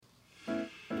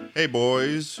Hey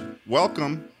boys,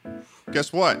 welcome.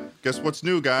 Guess what? Guess what's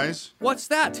new, guys? What's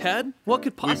that, Ted? What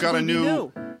could possibly be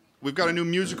new? We've got a new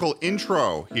musical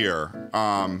intro here.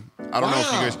 I don't know if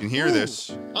you guys can hear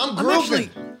this. I'm grooving.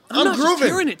 I'm not just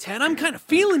hearing it, Ted. I'm kind of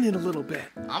feeling it a little bit.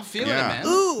 I'm feeling it, Yeah. man.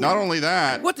 Ooh. Not only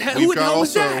that, What the hell? Who the hell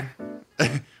was that?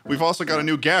 we've also got a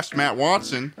new guest, Matt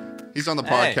Watson. He's on the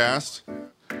Hey. podcast.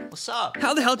 What's up?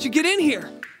 How the hell did you get in here?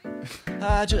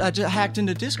 I just hacked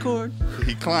into Discord.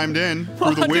 He climbed in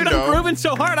through the Dude, window. I'm grooving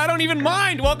so hard, I don't even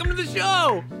mind. Welcome to the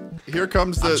show. Here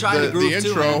comes I'm trying to the groove too,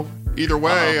 intro. man. Either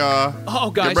way,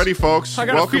 Oh, guys. get ready, folks. I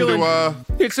got a Welcome feeling to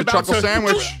it's the about Chuckle to-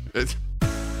 Sandwich. It's-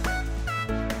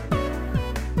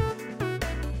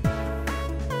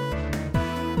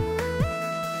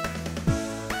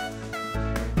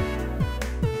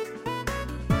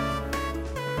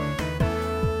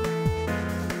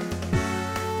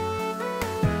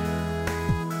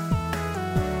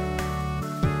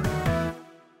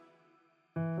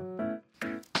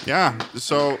 Yeah,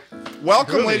 so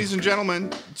welcome, Groovy. ladies and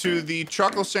gentlemen, to the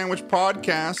Chuckle Sandwich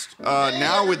podcast.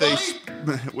 Now with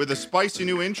a spicy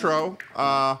new intro.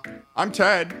 I'm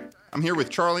Ted. I'm here with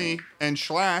Charlie and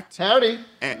Schlatt, Howdy.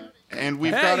 and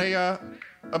we've got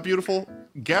a beautiful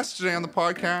guest today on the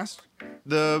podcast.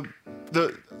 The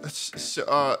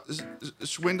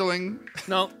swindling.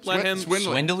 No, let him.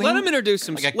 Swindling? Let him introduce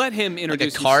himself. Like a- Let him Like a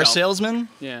introduce car himself. salesman?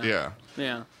 Yeah. Yeah.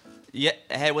 Yeah. Yeah.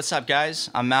 Hey, what's up, guys?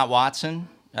 I'm Matt Watson.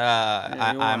 you are.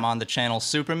 I'm on the channel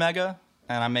Super Mega,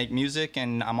 and I make music,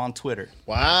 and I'm on Twitter.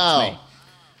 Wow.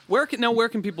 Where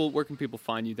can people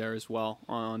find you there as well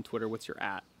on Twitter? What's your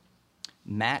at?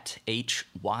 Matt H.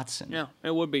 Watson. Yeah,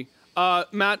 it would be.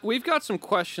 Matt, we've got some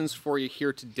questions for you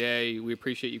here today. We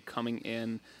appreciate you coming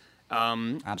in. Just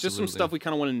some Absolutely. stuff we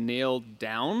kind of want to nail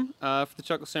down for the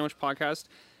Chuckle Sandwich podcast.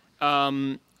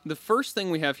 The first thing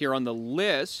we have here on the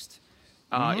list,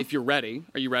 if you're ready,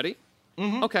 are you ready?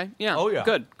 Mm-hmm. Okay, yeah. Oh, yeah.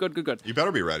 Good. You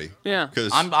better be ready. Yeah.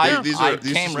 Because I these are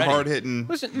came some ready. hard hitting.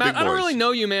 Listen, big Matt, I don't boys. really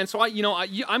know you, man, so I'm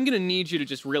going to need you to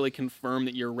just really confirm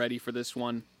that you're ready for this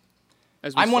one.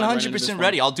 As we I'm slide right into 100% this one.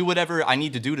 ready. I'll do whatever I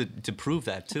need to do to prove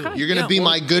that, too. Okay. You're gonna Yeah, be well-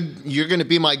 my good. You're gonna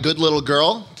be my good little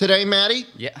girl today, Maddie.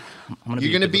 Yeah. I'm gonna You're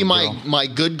a gonna good be little my girl. my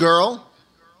good girl.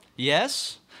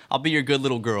 Yes? I'll be your good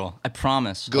little girl. I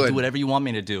promise. I'll Good. do whatever you want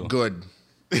me to do. Good.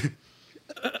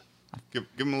 Give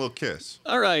him a little kiss.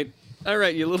 All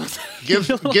right, you little.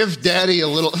 Give Daddy a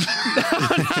little.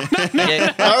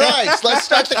 Yeah. All right, so let's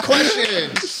start the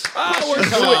questions. Oh, we're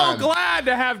Come so on. glad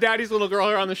to have Daddy's little girl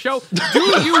here on the show. Do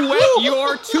you wet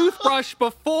your toothbrush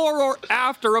before or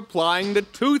after applying the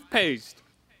toothpaste?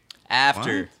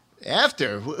 After.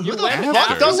 After. Who the went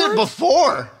fuck does it afterwards?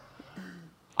 before?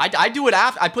 I do it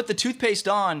after. I put the toothpaste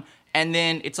on, and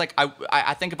then it's like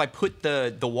I think if I put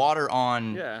the water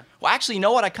on. Yeah. Well, actually, you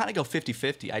know what? I kind of go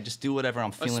 50-50. I just do whatever I'm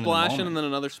A feeling in the splash moment. and then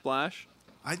another splash.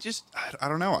 I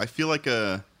don't know. I feel like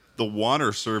the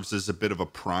water serves as a bit of a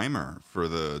primer for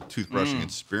the toothbrushing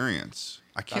experience.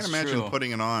 I can't That's imagine true.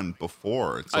 putting it on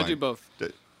before. It's I like, do both.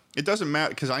 It doesn't matter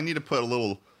because I need to put a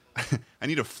little. I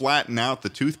need to flatten out the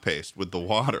toothpaste with the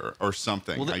water or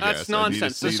something. Well, I that's guess nonsense. I need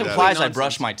This to see This that. implies I nonsense.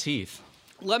 brush my teeth.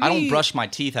 Let I me don't brush my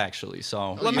teeth, actually,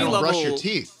 so... Let You me don't brush level- your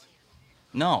teeth.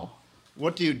 No.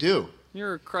 What do you do?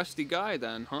 You're a crusty guy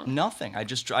then, huh? Nothing. I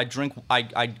drink...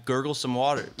 I gurgle some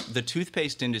water. The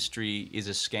toothpaste industry is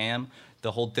a scam.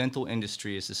 The whole dental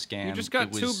industry is a scam. You just got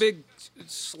It two was- big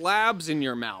slabs in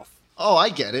your mouth. Oh, I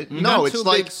get it. You No, got it's two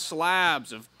like big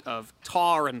slabs of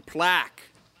tar and plaque,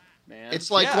 man. it's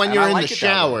like Yeah, when and you're I in like the it that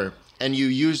way. shower and you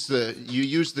use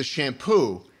the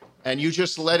shampoo and you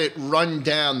just let it run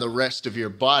down the rest of your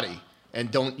body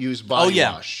and don't use body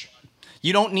yeah. wash.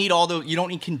 You don't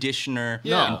need conditioner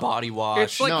Yeah. and body wash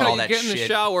It's like and how all you that get in the shit.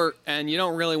 shower and you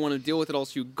don't really want to deal with it all,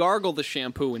 so you gargle the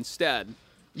shampoo instead.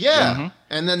 Yeah, Mm-hmm.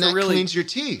 and then To that really- cleans your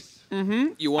teeth. You I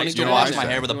want to used get to it wash in my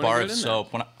there. hair with a You wanna bar get of it in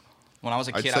soap. When I was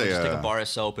a I'd kid, I would say, just take a bar of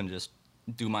soap and just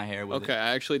do my hair with Okay, it. I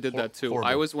actually did that too.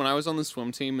 horrible. When I was on the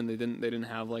swim team and they didn't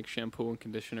have like shampoo and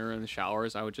conditioner in the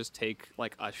showers. I would just take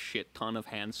like a shit ton of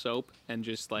hand soap and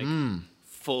just like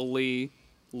fully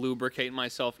lubricate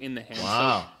myself in the hand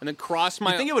Wow. soap and then cross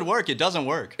my. I think it would work. It doesn't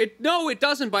work. No, it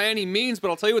doesn't by any means. But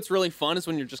I'll tell you what's really fun is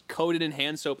when you're just coated in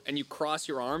hand soap and you cross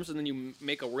your arms and then you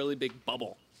make a really big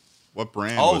bubble. What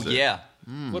brand Oh, was it? yeah.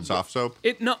 Soft soap?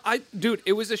 Dude,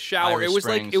 it was a shower. Irish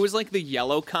Springs. It was like the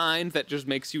yellow kind that just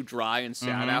makes you dry and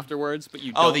sad afterwards. But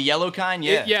you Oh, don't- the yellow kind?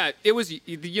 Yeah. it was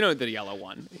you know the yellow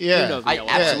one. Yeah. You know the I yellow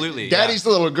Yeah, one. Absolutely, yeah. Daddy's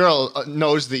little girl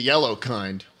knows the yellow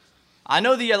kind. I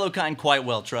know the yellow kind quite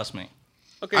well, trust me.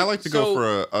 Okay, I like to go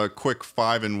for a quick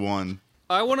 5-in-1.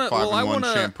 I want to. Well, I 5-in-1 want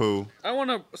to. shampoo. I want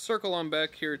to circle on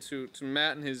back here to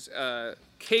Matt and his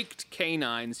caked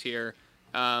canines here,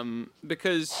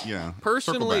 because Yeah,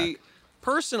 circle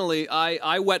personally,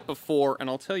 I wet before, and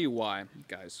I'll tell you why,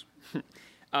 guys.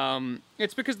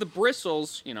 It's because the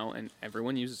bristles, and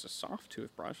everyone uses a soft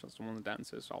toothbrush. That's the one the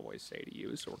dentists always say to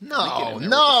use. Or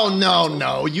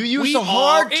No. You use a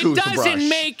hard toothbrush. It doesn't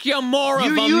make you more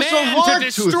You of a use a man hard to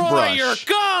destroy toothbrush. your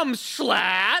gums,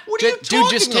 Slat. What are you talking Dude,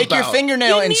 just take your about?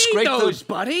 fingernail You and need scrape those, the.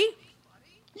 buddy.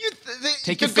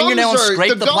 Take the your fingernail and gums are- scrape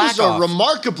the gums plaque are off.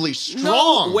 remarkably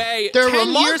strong. No way. They're 10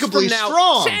 remarkably years from now,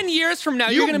 strong. 10 years from now,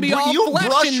 you're going to be all you flesh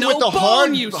brush and no with the bone,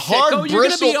 hard, you hard sicko. You're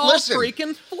going to be bristle. all Listen,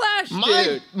 freaking flesh,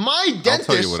 my dude. dentist.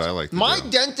 tell you what I like to my do.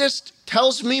 dentist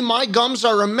tells me my gums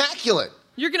are immaculate.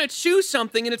 You're going to chew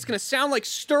something, and it's going to sound like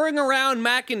stirring around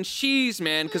mac and cheese,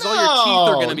 man, because all your teeth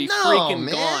are going to be freaking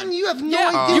man. gone. You have no yeah,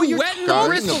 idea what you you're wet the talking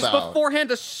bristles about. beforehand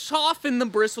to soften the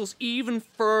bristles even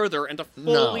further and to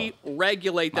fully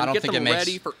regulate them, I don't get think them it makes.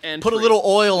 ready for entry. Put a little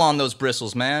oil on those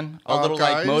bristles, man. A little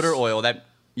like guys? motor oil.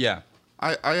 Yeah.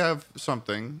 I have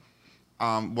something.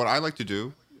 What I like to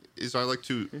do is I like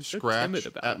to so scratch timid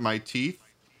about at it. my teeth,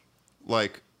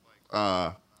 like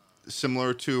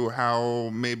similar to how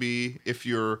maybe if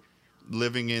you're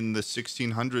living in the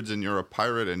 1600s and you're a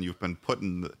pirate and you've been put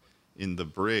in the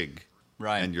brig,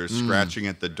 Right. and you're scratching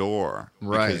at the door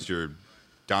Right. because you're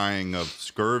dying of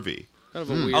scurvy. Kind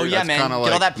of a weird. Oh, yeah, That's man. kind of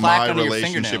Get all like that plaque my under your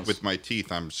relationship fingernails. with my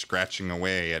teeth. I'm scratching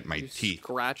away at my teeth.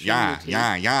 scratching yeah, your teeth?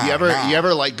 yeah. You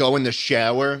ever like go in the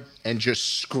shower and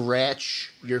just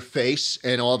scratch your face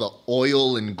and all the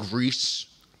oil and grease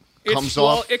comes well,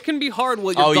 off? it can be hard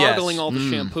while you're Oh, yes. gargling all the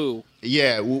shampoo.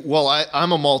 Yeah, well,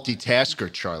 I'm a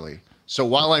multitasker, Charlie. So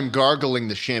while I'm gargling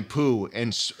the shampoo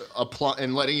and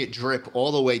and letting it drip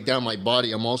all the way down my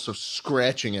body, I'm also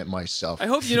scratching at myself. I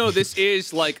hope you know this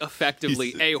is like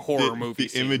effectively a horror movie. The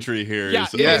scene. imagery here Yeah,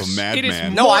 is it of is- a it is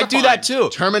madman. No, I do that Mortifying.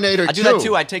 too. Terminator 2. I do that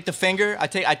too. I take the finger. I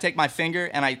take my finger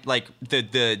and I like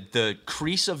the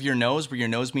crease of your nose where your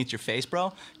nose meets your face,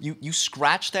 bro. You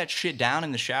scratch that shit down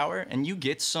in the shower and you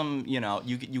get some,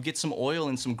 you get some oil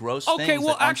and some gross Okay, things.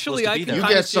 well, that aren't actually, supposed to I be can there. You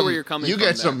kinda get see some. where you're coming you from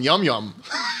get there. some yum yum.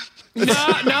 No.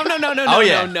 Oh,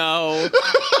 yeah.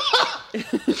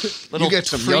 Little You get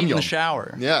some treat in yum-yum. the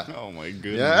shower. Yeah. Oh my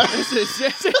goodness. Yeah.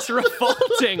 It's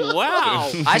revolting.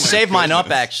 Wow. I save mine up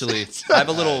actually. I have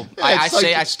a little. it's like-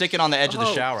 I stick it on the edge of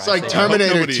the shower. It's like I say,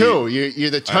 Terminator nobody- 2. You're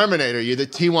the Terminator. You're the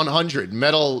T-100.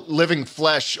 Metal living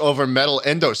flesh over metal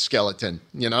endoskeleton.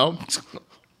 You know.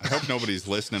 I hope nobody's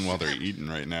listening while they're eating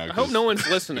right now. I hope no one's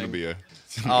listening. It'll be a.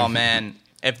 Oh man,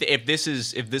 if this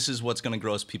is what's gonna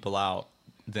gross people out,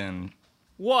 then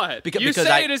What? Because- you because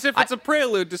say I- it as if it's a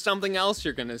prelude to something else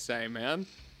you're gonna say, man.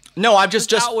 no, I'm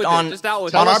just out with it, on just out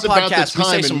with on it. our Tell us about the podcast we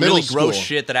time say in some middle really gross school.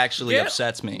 shit that actually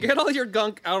upsets me. Get all your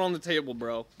gunk out on the table,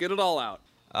 bro. Get it all out.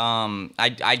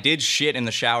 I did shit in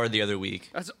the shower the other week.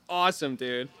 That's awesome,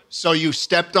 dude. So you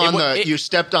stepped on you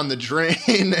stepped on the drain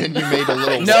and you made a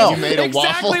little. No. You made a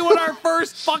Exactly waffle. what our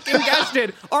first fucking guest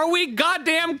did. Are we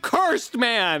goddamn cursed,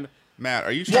 man? Matt,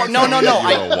 are you trying Well, to no, tell me no,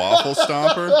 that you're a waffle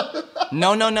stomper?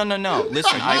 No.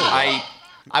 Listen,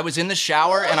 I was in the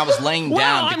shower and I was laying Wow,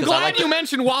 down I'm because glad I like you to,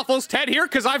 mentioned waffles, Ted, here,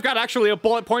 because I've got actually a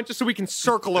bullet point just so we can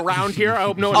circle around here. I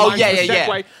hope no one Oh, minds yeah, the yeah,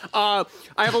 segue.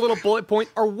 I have a little bullet point.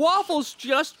 Are waffles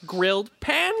just grilled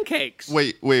pancakes?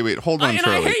 Wait. Hold on, And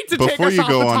Charlie. I hate to Before take us you off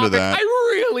go the on to topic. that, I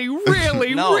really,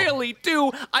 really, No. really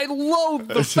do. I loathe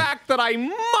the fact that I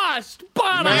must, but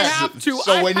I Matt, have to.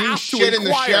 So I when you have to shit in the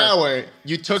inquire. shower,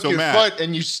 you took So, your Matt- foot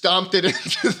and you stomped it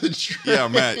into the drain. yeah,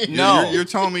 Matt, No. you're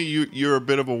telling me you're a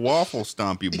bit of a waffle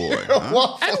stompy boy. Huh?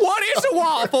 Waffle. And what is a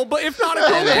waffle, but if not a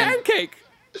grilled man. pancake?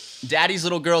 Daddy's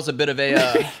little girl's a bit of a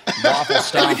waffle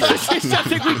stomper. Is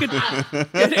something we could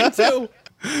get into.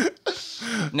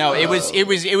 No, it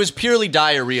was purely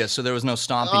diarrhea, so there was no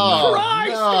stomping. Oh,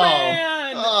 Christ, no.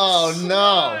 man! Oh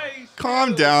no.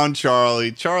 Calm down,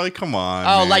 Charlie. Charlie, come on.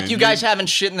 Oh, man. like you guys haven't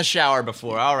shit in the shower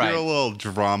before. All You're a right. little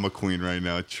drama queen right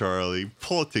now, Charlie.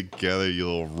 Pull it together, you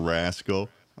little rascal.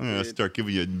 I'm gonna start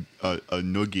giving you a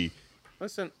noogie.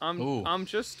 Listen, Ooh. I'm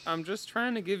just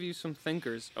trying to give you some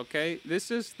thinkers, okay? This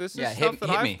is Yeah, stuff that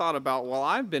hit I've me. thought about while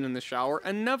I've been in the shower,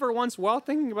 and never once while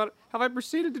thinking about it have I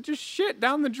proceeded to just shit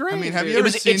down the drain. I mean, have dude. you ever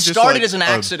was- seen it just started like as an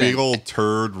accident. a big old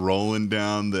turd rolling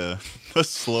down the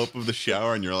slope of the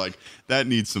shower, and you're like, that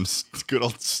needs some good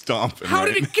old stomping. How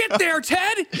right did it get there,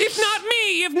 Ted? If not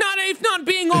me, if not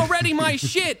being already my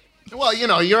shit. Well,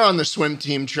 you're on the swim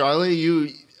team, Charlie.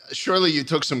 Surely you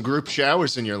took some group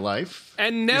showers in your life.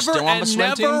 And never, still on the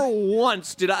swim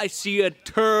once did I see a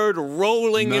turd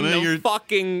rolling None in of the your-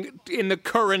 fucking in the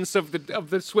currents of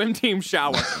the swim team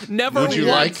shower. Never Would you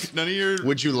once. like? None of your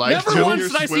Would you like Never to? once your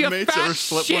did I see a swim mates ever fat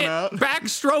slip one shit out?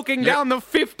 backstroking down the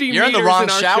 50 You're in meters the wrong in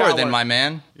our shower then, my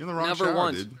man. You're in the wrong Never shower,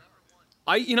 once. dude.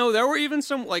 There were even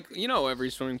some, every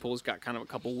swimming pool's got kind of a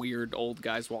couple weird old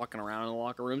guys walking around in the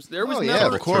locker rooms. There was Oh, yeah,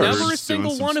 never, of course. never a Doing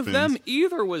single some one of them spins.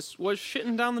 either was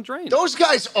shitting down the drain. Those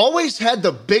guys always had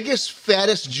the biggest,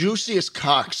 fattest, juiciest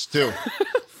cocks too.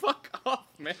 Fuck off,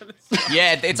 man.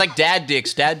 Yeah, it's like dad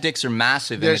dicks. Dad dicks are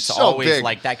massive, They're and it's so always big.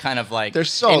 like that kind of like. They're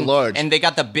so large. and they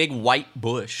got the big white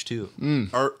bush too.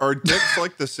 Are dicks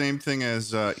like the same thing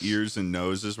as ears and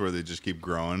noses, where they just keep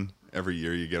growing every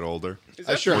year you get older?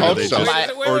 I sure Or hope do they so.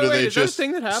 just- Wait, or do they is that a just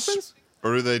thing that happens?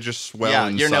 Or do they just swell Yeah,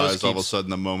 in your nose size all of a keeps- sudden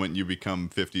the moment you become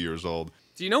 50 years old?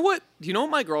 Do you know what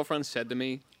my girlfriend said to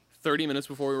me 30 minutes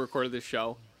before we recorded this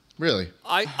show? Really?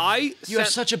 I You have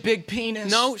sent- such a big penis.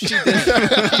 No, she didn't.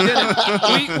 She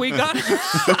didn't. We got we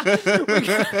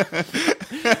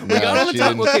got on the she top.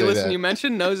 didn't Okay, say listen. that. You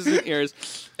mentioned noses and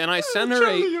ears, and I sent her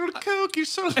a. You're a coke, you're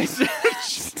so...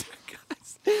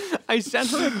 I sent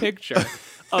her a picture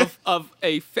of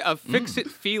a Fix-It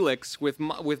Felix with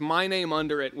my name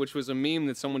under it, which was a meme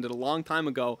that someone did a long time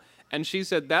ago. And she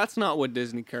said, "That's not what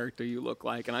Disney character you look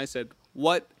like." And I said,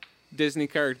 "What Disney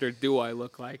character do I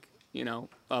look like?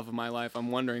 Of my life. I'm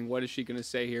wondering, what is she going to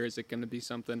say here? Is it going to be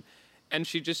something?" And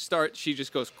she just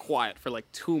goes quiet for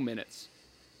like 2 minutes.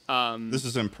 This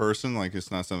is in person? Like,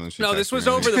 it's not something she No, this texted was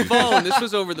me? over the phone. This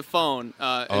was over the phone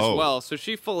as Oh. well. So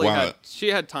she fully Wow.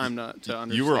 had time to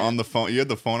understand. You were on the phone. You had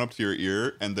the phone up to your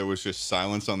ear, and there was just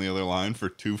silence on the other line for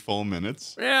 2 full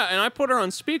minutes. Yeah, and I put her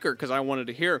on speaker because I wanted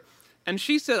to hear. And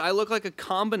she said, "I look like a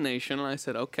combination." And I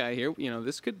said, "Okay, here,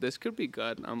 this could be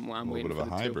good." I'm A little waiting bit for of a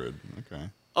the two. hybrid. Okay.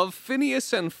 Of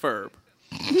Phineas and Ferb.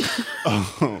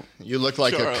 You look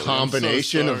like Charlie, I'm a so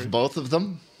combination sorry. of both of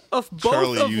them. Of both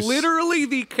Charlie, of you literally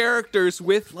the characters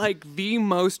with like the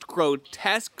most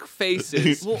grotesque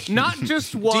faces. Not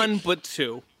just one, but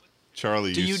two.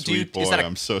 Charlie, Do you you- do sweet you- boy. is that a-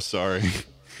 I'm so sorry.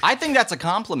 I think that's a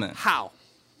compliment. How?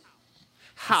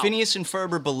 Phineas and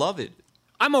Ferb are beloved.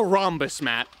 I'm a rhombus,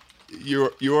 Matt.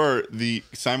 You are the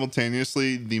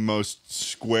simultaneously the most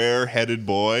square-headed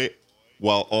boy,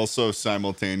 while also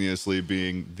simultaneously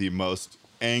being the most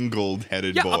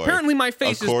angled-headed Yeah, boy. apparently my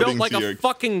face is built according like to a your-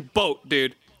 fucking boat,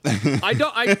 dude.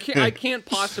 I can't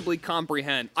possibly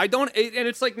comprehend. And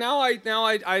it's like now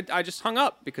I just hung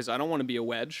up because I don't want to be a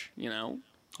wedge,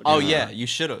 Oh yeah, you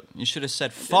should have. You should have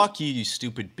said "fuck you, you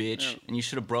stupid bitch," and you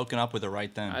should have broken up with her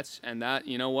right then.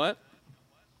 You know what?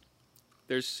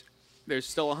 There's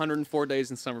still 104 days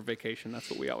in summer vacation. That's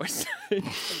what we always say.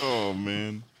 Oh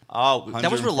man. Oh, that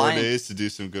was 104 reliant. days to do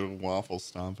some good waffle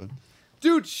stomping.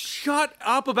 Dude, shut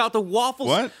up about the waffles.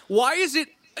 What? Why is it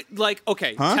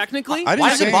okay? Huh? Technically, I didn't Why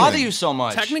does say it bother anything. you so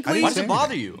much? Technically- why does I it didn't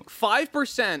bother say you?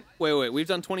 5%. Wait. We've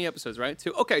done 20 episodes, right?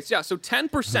 Okay, so yeah. So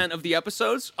 10% of the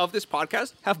episodes of this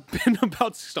podcast have been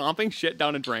about stomping shit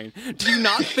down a drain. Do you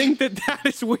not think that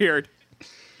is weird?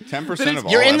 10% of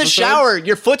all You're in the episodes? shower.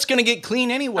 Your foot's gonna get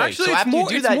clean anyway. Actually, so it's after more, you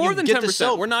do it's that, more you than get 10%. the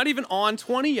soap. We're not even on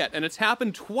 20 yet, and it's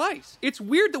happened twice. It's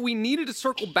weird that we needed to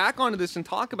circle back onto this and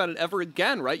talk about it ever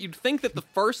again, right? You'd think that the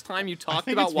first time you talked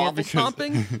think about it's more waffle because-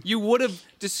 stomping, you would have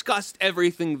discussed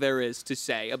everything there is to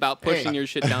say about pushing your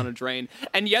shit down a drain,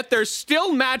 and yet there's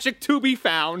still magic to be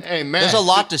found. Hey, Matt. There's a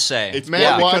lot to say. It's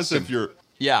Matt more because Watson. if you're...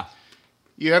 Yeah.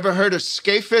 You ever heard of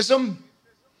scaphism?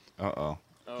 Uh-oh.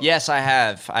 Yes, I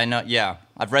have. I know. Yeah,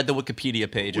 I've read the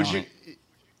Wikipedia page Would on you- it.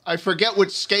 I forget what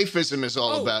scaphism is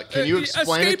all about. Can you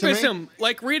explain it to me? Escapism,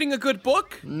 like reading a good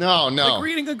book, No. like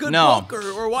reading a good No. book,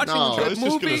 or watching No. a good Charlie's just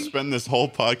going to movie. spend this whole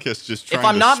podcast just trying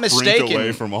I'm to not sprint mistaken-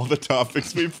 away from all the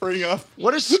topics we bring up.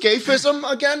 What is scaphism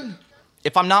again?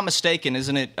 If I'm not mistaken,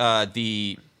 isn't it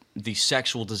the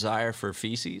sexual desire for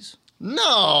feces? No.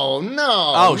 Oh,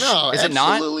 no. is it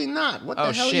not? Absolutely not. What the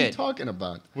Oh, hell are you shit. talking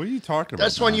about? What are you talking about?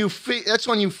 That's when Matt? you feed. That's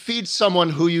when you feed someone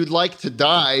who you'd like to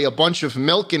die a bunch of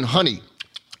milk and honey.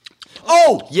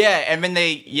 Oh, yeah, and then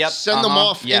they Send them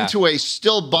off into a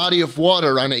still body of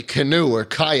water on a canoe or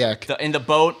kayak. in the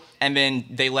boat, and then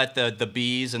they let the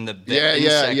bees and the Yeah,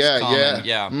 insects yeah, come yeah. and-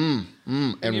 yeah. and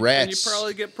And you rats.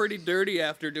 probably get pretty dirty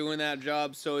after doing that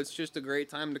job, so it's just a great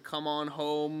time to come on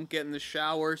home, get in the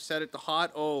shower, set it to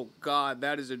hot. Oh, God,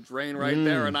 that is a drain right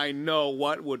there, and I know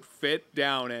what would fit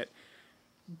down it.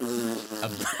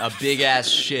 A big ass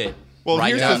shit. Well, right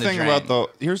here's down the thing drain.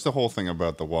 about here's the whole thing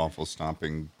about the waffle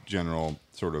stomping general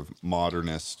sort of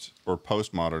modernist or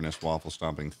postmodernist waffle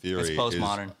stomping theory. It's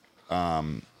postmodern.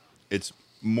 It's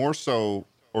more so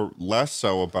or less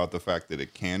so about the fact that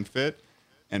it can fit,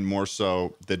 and more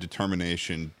so the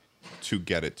determination to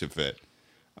get it to fit.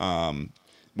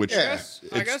 Which Yeah.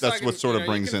 that's what sort of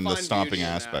brings in the stomping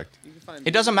aspect.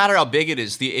 It doesn't matter how big it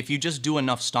is. If you just do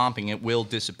enough stomping, it will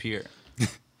disappear.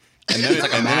 And then, It's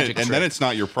like a magic and trick. then it's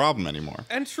not your problem anymore.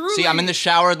 And truly, See, I'm in the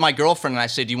shower with my girlfriend, and I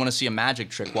say, "Do you want to see a magic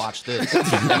trick? Watch this."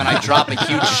 And then I drop a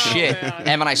huge shit, and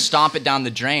then I stomp it down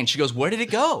the drain. She goes, "Where did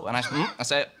it go?" And I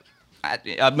say,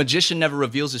 "A magician never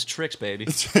reveals his tricks, baby."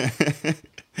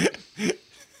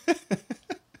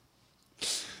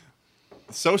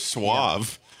 So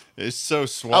suave. It's so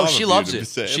suave. Oh, she of you loves to it.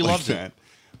 say She like loves it. that.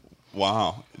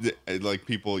 Wow. Like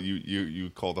people, you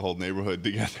call the whole neighborhood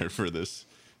together for this.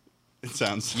 It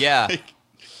sounds Yeah. like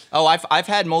Oh, I've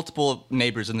had multiple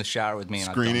neighbors in the shower with me.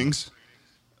 And screenings.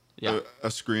 I've done, A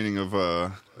screening of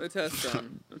a test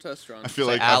run. A test run. I feel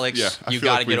yeah. like Alex, I you feel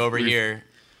got to like get over we've- here.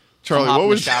 Charlie, Hop what in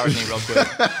was? the shower with me real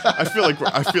quick. All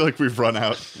I feel like we've run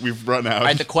out. We've run out.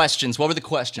 right, the questions. What were the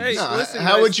questions? Hey, No, listen,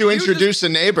 how guys, would you you just- introduce a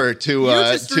neighbor to You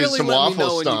just to really some let me waffle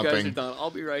know when you guys are stomping? done. I'll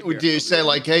be right here. Do you say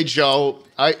like, "Hey Joe,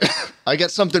 I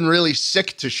got something really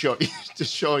sick to show you"? To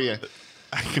show you,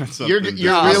 I got something you're to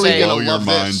really say- blow gonna your love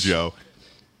mind, this. Joe.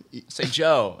 Say,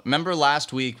 Joe, remember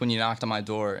last week when you knocked on my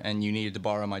door and you needed to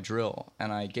borrow my drill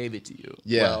and I gave it to you?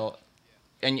 Yeah. Well,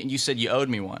 and you said you owed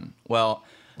me one. Well,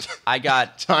 I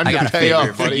got Time I to got a pay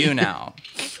favor up, for buddy. you now.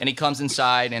 And he comes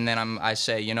inside and then I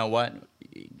say, you know what?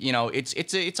 You know, it's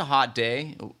a hot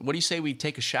day. What do you say we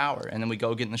take a shower and then we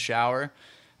go get in the shower?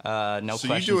 No So you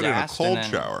questions do it in a asked, cold and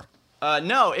then- shower.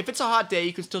 No, if it's a hot day,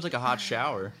 you can still take a hot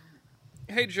shower.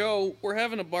 Hey Joe, we're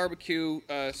having a barbecue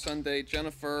Sunday.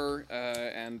 Jennifer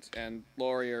and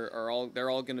Lori are all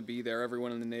going to be there.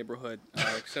 Everyone in the neighborhood,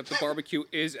 except the barbecue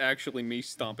is actually me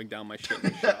stomping down my shit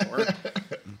in the shower.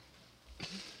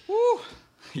 Woo.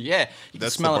 Yeah, you can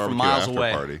That's smell the it from barbecue miles after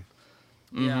away. party.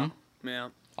 Yeah, yeah.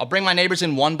 I'll bring my neighbors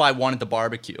in one by one at the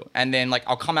barbecue, and then like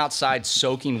I'll come outside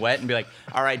soaking wet and be like,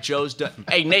 "All right, Joe's done.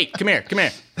 Hey Nate, come here,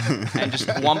 and just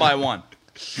one by one."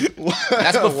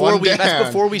 That's before One we. That's down.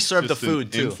 before we serve the Just an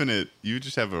food too. Infinite. You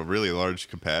just have a really large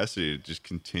capacity to just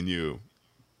continue.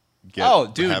 Oh,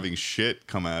 dude. having shit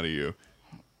come out of you.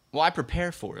 Well, I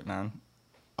prepare for it, man.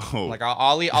 Oh, Like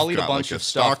I'll eat a got, bunch like, of a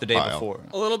stuff the day stockpile. before,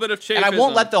 A little bit of chafe. and I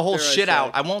won't let the whole shit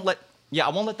out. I won't let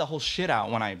the whole shit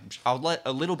out when I'll let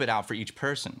a little bit out for each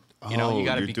person. You know, you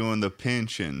gotta you're be. doing the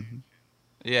pinching.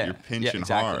 Yeah, You're pinching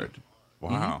exactly. hard.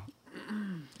 Wow.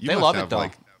 You They must love it, have, though.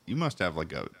 Like, you must have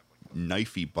like a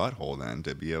knifey butthole then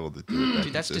to be able to do it. That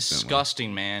Dude, that's consistently.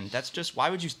 disgusting, man. That's just why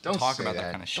would you Don't talk say about that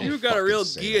that. kind of shit? Don't You got a real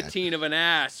fucking say that. guillotine of an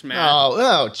ass, man.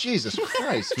 oh, Jesus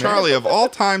Christ, man. Charlie, of all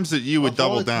times that you would Of all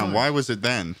double down, time. why was it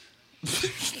then? I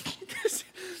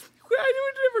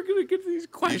was never gonna get to these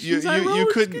questions. you I will.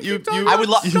 couldn't- Keep you- talking you- I would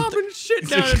about lo- stomping shit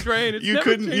down a drain. It's You never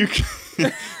couldn't. changed.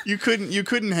 You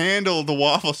couldn't handle the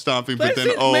waffle stomping, but then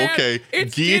Listen, man, okay,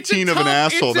 it's guillotine a of an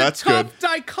tough- asshole. That's It's a good. tough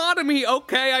dichotomy.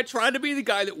 Okay, I try to be the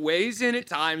guy that weighs in at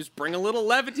times, bring a little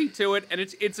levity to it, and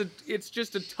it's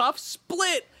just a tough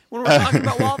split. When we're talking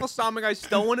about waffle stomping, I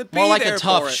still want to be More like there a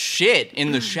tough for it. shit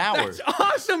in the shower. That's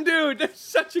awesome, dude. That's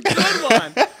such a good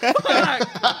one. Fuck.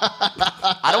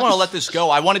 I don't want to let this go.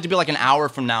 I want it to be like an hour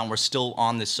from now and we're still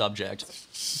on this subject.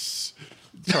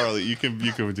 Charlie, you can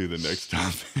do the next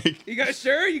topic. You guys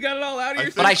sure? You got it all out of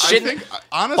your But I system? shouldn't.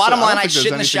 Honestly, Bottom I don't line, I think there's shit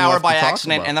in the anything shower left to by talk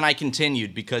accident, about. and then I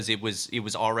continued because it was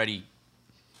already.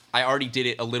 I already did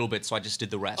it a little bit, so I just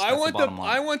did the rest. I That's want the bottom line.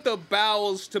 I want the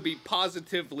bowels to be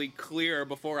positively clear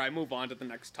before I move on to the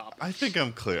next topic. I think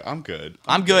I'm clear. I'm good.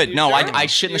 I'm good. You no, sure? I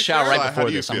shit in the You shower sure? right How before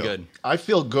do you this. I'm feel? good. I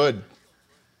feel good.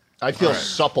 I feel All right.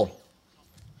 supple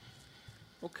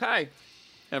Okay,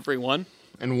 everyone.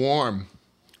 and warm.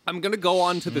 I'm gonna go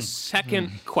on to the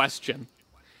second question.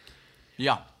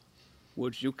 Yeah.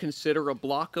 Would you consider a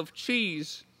block of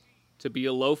cheese to be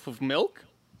a loaf of milk?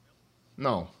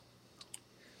 No.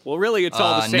 Well, really, it's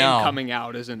all the same no. coming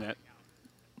out, isn't it?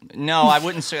 No, I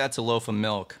wouldn't say that's a loaf of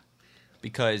milk,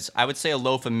 because I would say a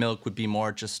loaf of milk would be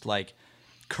more just like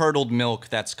curdled milk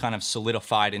that's kind of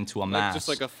solidified into a mass. just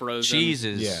like a frozen- Cheese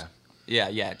is. Yeah.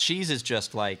 Yeah. Cheese is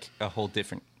just like a whole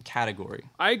different category.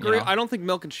 I agree. You know? I don't think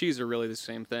milk and cheese are really the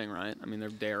same thing, right? I mean, they're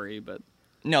dairy, but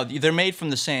No, they're made from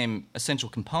the same essential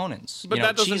components. But You know,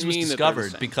 that doesn't cheese was mean that they're the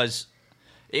discovered same. because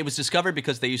it was discovered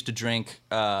because they used to drink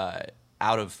out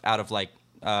of like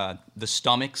the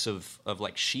stomachs of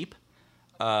like sheep,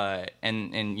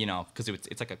 and you know, because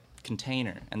it's like a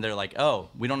container, and they're like, oh,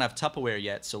 we don't have Tupperware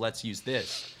yet, so let's use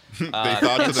this. They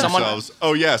thought to someone- themselves,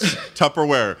 "Oh yes,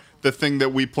 Tupperware, the thing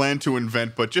that we plan to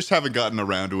invent, but just haven't gotten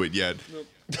around to it yet."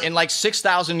 In like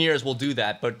 6,000 years, we'll do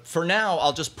that. But for now,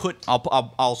 I'll just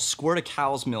I'll squirt a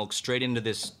cow's milk straight into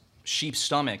this sheep's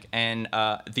stomach, and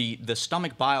the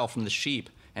stomach bile from the sheep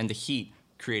and the heat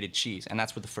created cheese, and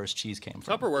that's where the first cheese came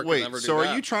from. Tupperware can Wait, never do so that.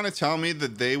 are you trying to tell me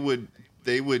that they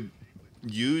would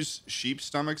use sheep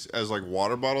stomachs as like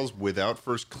water bottles without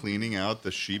first cleaning out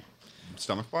the sheep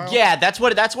stomach bile? Yeah, that's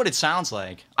what it sounds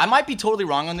like. I might be totally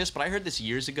wrong on this, but I heard this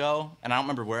years ago, and I don't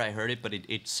remember where I heard it, but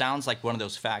it sounds like one of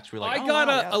those facts where you're like, I oh,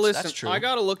 gotta wow, yeah, listen. that's true. I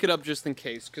gotta look it up just in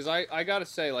case, because I gotta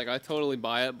say, like, I totally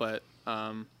buy it, but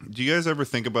Do you guys ever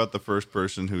think about the first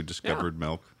person who discovered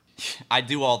milk? I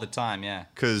do all the time, yeah.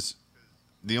 Because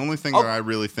the only thing Oh. that I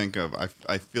really think of,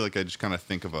 I feel like I just kind of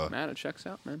think of a Matt, it checks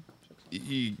out, man.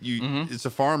 it's a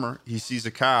farmer. He sees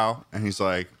a cow and he's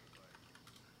like,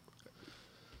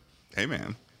 "Hey,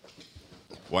 man,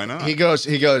 why not?" He goes,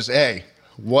 hey,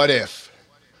 what if?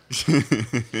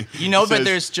 You know, but says-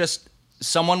 there's just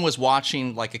someone was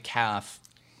watching like a calf,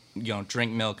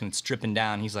 drink milk and it's dripping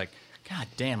down. He's like, God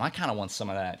damn, I kind of want some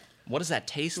of that. What does that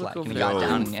taste like? over And he there. got Yo,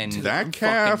 down and that fucking-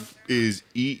 calf is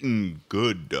eating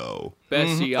good though.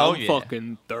 Bessie, Oh, I'm yeah.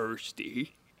 fucking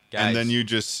thirsty. And then Guys, you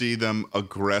just see them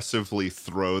aggressively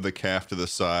throw the calf to the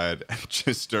side and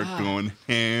just start going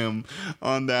ham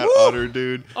on that udder,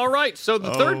 dude. All right, so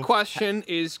the third Oh. question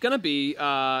is gonna be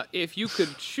if you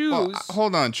could choose. Well,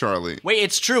 hold on, Charlie. Wait,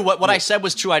 it's true. What I said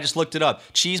was true. I just looked it up.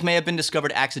 Cheese may have been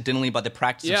discovered accidentally by the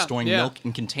practice Yeah, of storing yeah. milk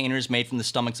in containers made from the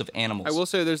stomachs of animals. I will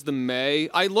say there's the May.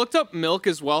 I looked up milk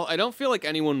as well. I don't feel like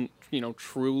anyone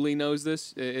truly knows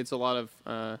this. It's a lot of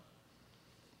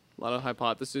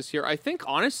hypothesis here. I think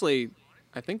honestly,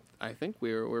 I think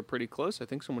we're pretty close. I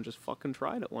think someone just fucking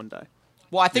tried it one day.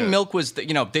 Well, I think Yeah. milk was, they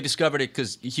discovered it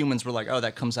because humans were like, oh,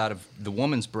 that comes out of the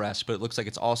woman's breast, but it looks like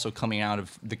it's also coming out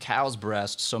of the cow's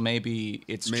breast, so maybe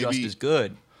it's just Maybe- as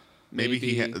good. Maybe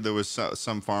Maybe. there was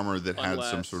some farmer that had some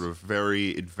Unless- sort of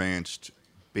very advanced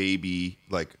baby,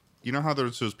 like how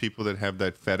there's those people that have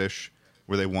that fetish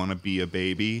where they want to be a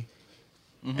baby,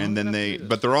 and then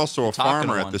but they're also a talking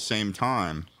farmer at one. the same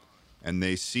time, and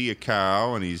they see a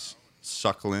cow and he's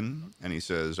suckling and he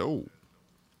says, "Oh,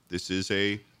 this is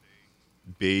a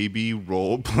baby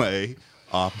role play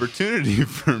opportunity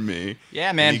for me." Yeah,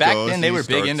 And man, he back goes then and they he were big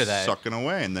starts into that. sucking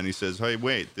away, and then he says, "Hey,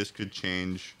 wait, this could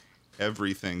change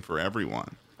everything for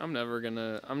everyone." I'm never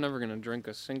gonna drink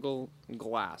a single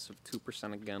glass of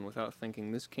 2% again without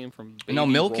thinking this came from. Baby No,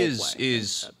 milk roleplay.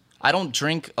 is. I don't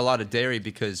drink a lot of dairy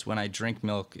because when I drink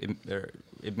milk,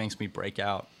 it makes me break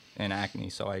out in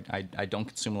acne. So I don't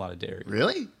consume a lot of dairy.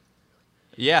 Really?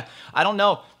 Yeah, I don't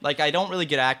know. Like I don't really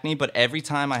get acne, but every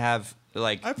time I have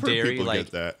like I've heard dairy, people like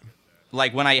get that.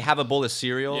 like when I have a bowl of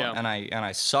cereal Yeah. and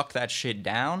I suck that shit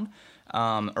down,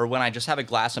 or when I just have a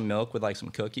glass of milk with like some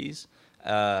cookies.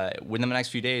 Within the next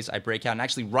few days, I break out. And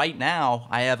actually, right now,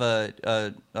 I have a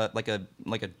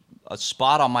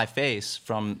spot on my face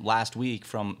from last week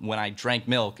from when I drank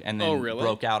milk and then Oh, really?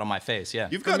 broke out on my face. Yeah.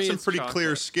 You've For got me, some it's pretty clear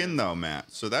chocolate. skin though,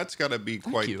 Matt. So that's got to be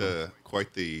quite you.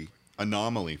 the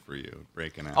anomaly for you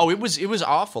breaking out. Oh, it was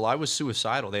awful. I was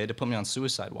suicidal. They had to put me on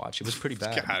suicide watch. It was pretty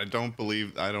bad. God, I don't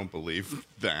believe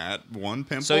that one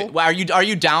pimple. So well, are you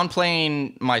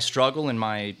downplaying my struggle and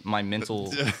my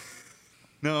mental?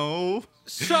 no.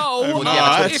 So, Well, yeah,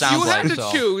 that's what it if sounds you had like, to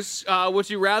so. choose, would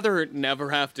you rather never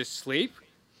have to sleep,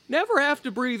 never have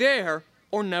to breathe air,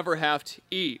 or never have to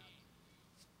eat?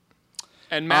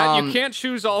 And Matt, you can't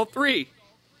choose all three.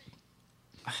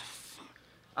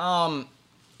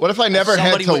 What if I never had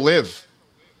somebody to would- live?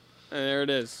 And there it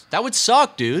is. That would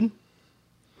suck, dude.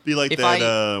 Be like If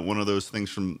that one of those things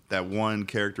from that one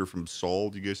character from Soul.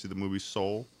 Do you guys see the movie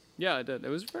Soul? Yeah, I did. It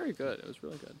was very good. It was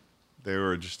really good. They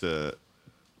were just a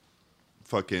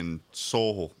fucking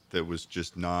soul that was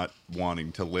just not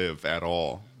wanting to live at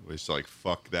all. It was like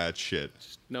fuck that shit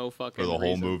No fucking for the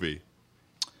whole reason. movie.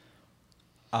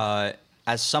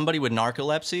 As somebody with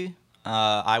narcolepsy,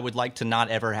 I would like to not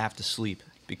ever have to sleep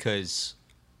because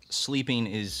sleeping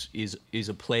is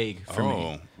a plague for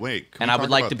me. Wait, can And we I would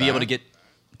talk like about to be able to that? get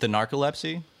the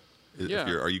narcolepsy. Yeah.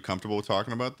 Are you comfortable with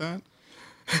talking about that?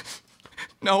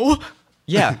 No.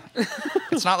 Yeah.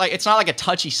 it's not like a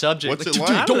touchy subject. What's it dude, like?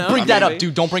 dude, I don't don't know, bring that maybe. up,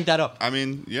 dude. Don't bring that up. I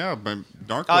mean, yeah, but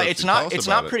narcolepsy. It's tell us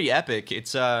not about it. pretty epic.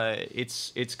 It's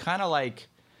kind of like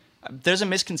there's a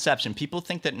misconception. People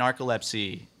think that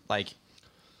narcolepsy like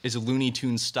is a Looney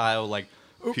Tunes style like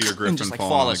Peter and Griffin just, like,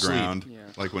 falling fall on the asleep. ground, Yeah.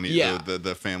 like when he Yeah.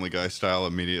 the Family Guy style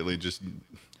immediately just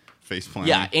face planting.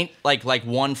 Yeah, ain't like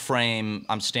one frame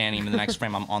I'm standing, and the next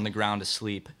frame I'm on the ground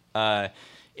asleep.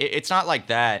 It's not like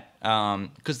that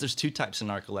because there's two types of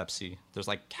narcolepsy. There's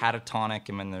like catatonic,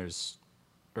 and then there's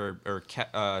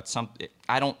some.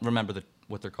 I don't remember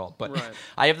what they're called. But Right.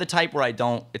 I have the type where I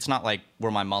don't. It's not like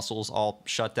where my muscles all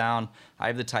shut down. I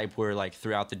have the type where like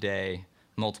throughout the day,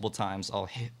 multiple times, I'll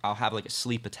have like a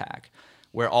sleep attack,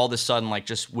 where all of a sudden, like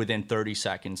just within 30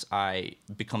 seconds, I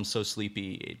become so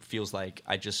sleepy. It feels like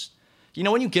I just. You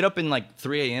know when you get up in like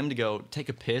 3 a.m. to go take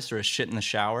a piss or a shit in the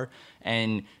shower,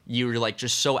 and you're like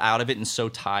just so out of it and so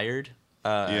tired,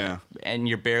 Yeah. and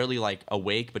you're barely like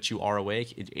awake, but you are awake.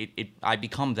 I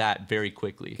become that very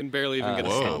quickly. Can barely even get a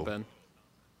Whoa. stomp in.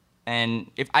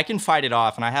 And if I can fight it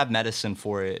off, and I have medicine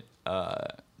for it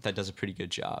that does a pretty good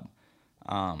job,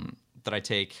 that I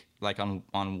take like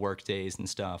on work days and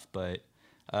stuff. But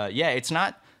yeah, it's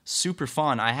not super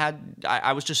fun.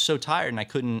 I was just so tired and I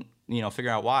couldn't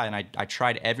figure out why. And I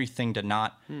tried everything to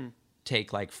not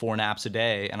take like 4 naps a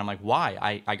day. And I'm like,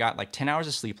 why? I got like 10 hours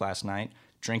of sleep last night,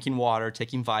 drinking water,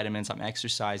 taking vitamins, I'm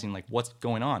exercising. Like, what's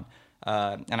going on?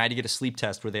 And I had to get a sleep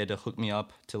test where they had to hook me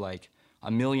up to like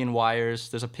a million wires.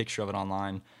 There's a picture of it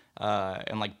online.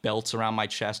 And like belts around my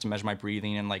chest to measure my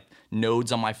breathing, and like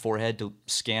nodes on my forehead to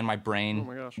scan my brain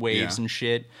my gosh. waves Yeah. and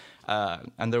shit.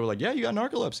 And they were like, yeah, you got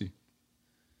narcolepsy.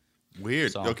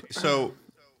 Weird. So- Okay, so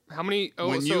How many? Oh,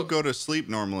 when so, you go to sleep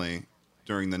normally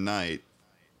during the night,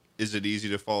 is it easy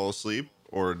to fall asleep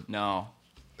or No.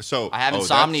 so? I have oh,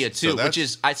 insomnia that's- too, so which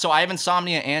is I have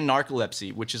insomnia and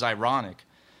narcolepsy, which is ironic.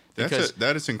 Because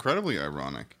that is incredibly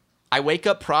ironic. I wake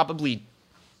up probably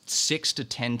 6 to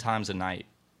 10 times a night,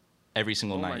 every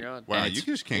single Oh my night. God. Wow, And you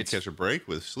just can't catch a break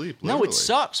with sleep. No, literally. it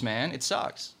sucks, man. It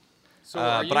sucks. So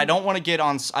But I don't want to get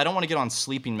on. I don't want to get on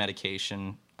sleeping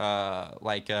medication.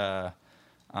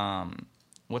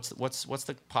 What's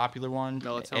the popular one?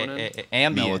 Melatonin?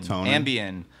 Ambien. Melatonin?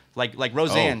 Ambien. Like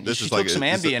Roseanne. this she is took like some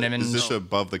Ambien and is this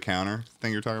above the counter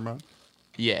thing you're talking about?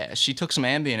 yeah, she took some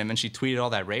Ambien and then she tweeted all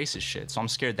that racist shit. So I'm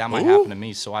scared that might Who? happen to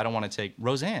me. So I don't want to take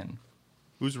Roseanne.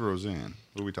 Who's Roseanne?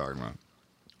 What are we talking about?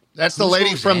 That's the Who's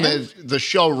lady from Roseanne? the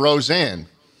show Roseanne.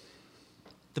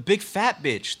 The big fat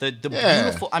bitch. The Yeah.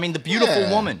 beautiful. I mean, the beautiful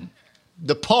Yeah. woman.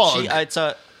 The Pog.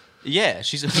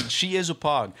 She is a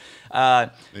pog.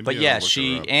 Maybe But I'll yeah, look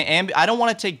she her up. and I don't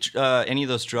want to take any of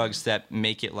those drugs that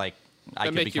make it like I That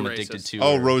could make you become addicted racist. to.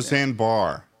 Oh, or- Roseanne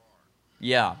Barr.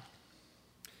 Yeah,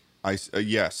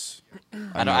 Yes.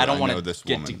 I don't want know to this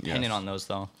get woman, dependent yes. on those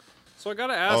though. So I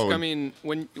gotta ask. Oh. I mean,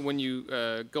 when you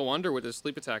go under with a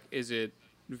sleep attack, is it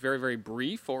very very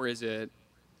brief, or is it?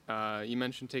 You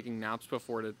mentioned taking naps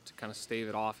before to kind of stave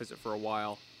it off. Is it for a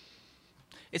while?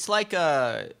 It's like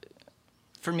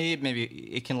for me, maybe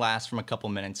it can last from a couple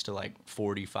minutes to like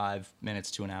 45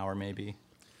 minutes to an hour, maybe.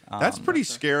 That's pretty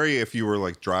scary if you were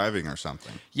like driving or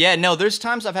something. Yeah, no, there's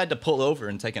times I've had to pull over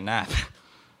and take a nap.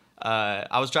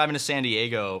 I was driving to San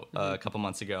Diego a couple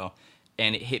months ago,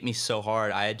 and it hit me so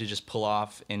hard, I had to just pull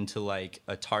off into like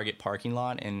a Target parking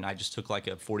lot, and I just took like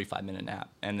a 45-minute nap.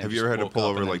 And then Have you just ever had to woke pull up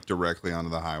over and then- like directly onto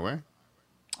the highway?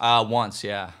 Once,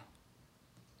 yeah.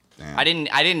 Damn. I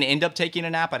didn't end up taking a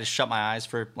nap. I just shut my eyes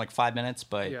for like 5 minutes,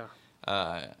 but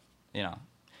Yeah.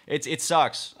 it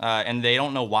sucks, and they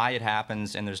don't know why it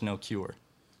happens, and there's no cure.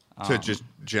 To just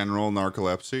general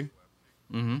narcolepsy?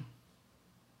 Mm-hmm.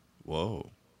 Whoa.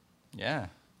 Yeah.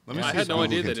 Let me I see had if no Google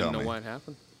idea can they tell didn't know me. why it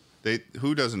happened.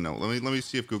 Who doesn't know? Let me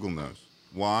see if Google knows.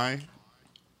 Why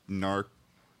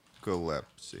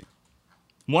narcolepsy?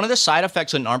 One of the side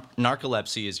effects of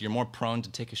narcolepsy is you're more prone to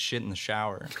take a shit in the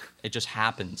shower. It just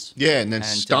happens. yeah, and then And,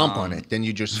 stomp on it. Then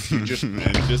you just And just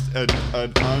an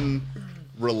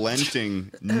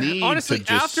unrelenting need Honestly, to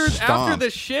just after stomp. the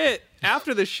shit,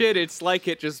 it's like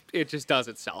it just does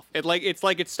itself. It's like it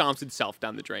stomps itself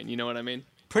down the drain. You know what I mean?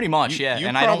 Pretty much, You- yeah. you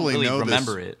And I don't probably really know this.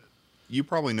 remember it. You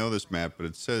probably know this, Matt, but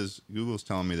it says Google's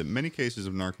telling me that many cases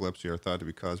of narcolepsy are thought to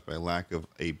be caused by a lack of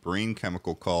a brain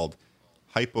chemical called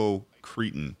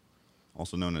hypocretin,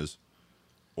 also known as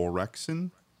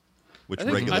orexin, which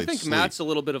regulates I think sleep. Matt's a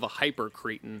little bit of a hyper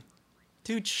cretin.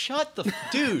 Dude, shut the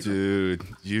dude. Dude,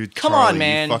 you Come Charlie, on,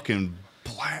 man. You fucking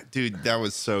dude, that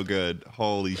was so good.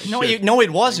 Holy No, shit!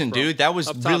 it wasn't, Bro. dude. That was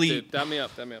Up top, really dude. Dab me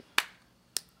up.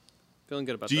 Feeling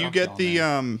good about Do that. you Fuck get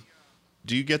y'all, the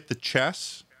Do you get the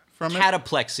chess from it?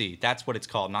 cataplexy. That's what it's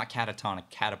called, not catatonic.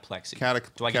 Cataplexy.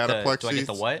 Do I get the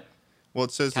Cataplexy? what? Well,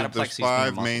 it says that there's Cataplexy is when your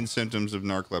 5 main muscles- symptoms of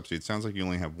narcolepsy. It sounds like you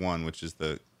only have one, which is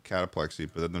the cataplexy,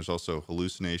 but then there's also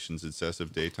hallucinations,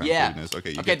 excessive daytime Yeah. sleepiness.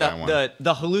 Okay, you okay. get that one.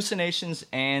 The hallucinations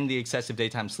and the excessive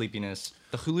daytime sleepiness.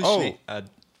 The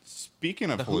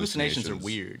Speaking of the hallucinations are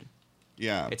weird.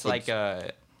 Yeah, It's but like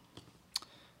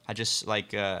I just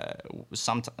like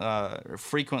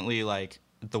frequently like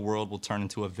the world will turn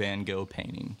into a Van Gogh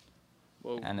painting,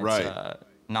 Whoa. and it's Right.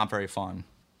 not very fun.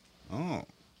 oh,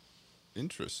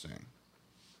 interesting.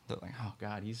 They're like, oh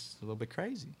God, he's a little bit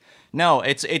crazy. No,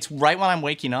 it's right when I'm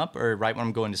waking up or right when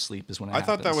I'm going to sleep is when it I happens.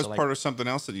 thought that was So, like, part of something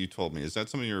else that you told me. Is that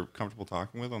something you're comfortable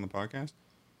talking with on the podcast?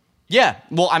 yeah.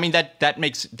 Well, I mean that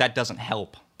doesn't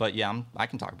help, but yeah, I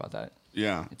can talk about that.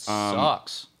 Yeah. It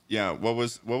sucks. Yeah. What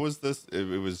was this?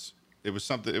 It was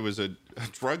something. It was a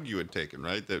drug you had taken,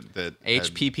 right? That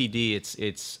HPPD.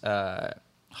 It's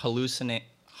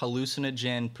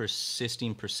hallucinogen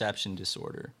persisting perception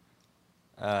disorder.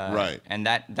 Right. And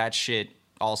that shit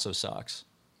also sucks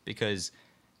because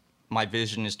my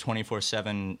vision is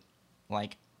 24/7,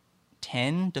 like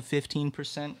 10 to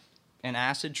 15% an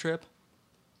acid trip.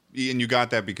 And you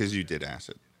got that because you did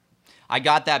acid. I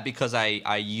got that because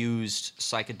I used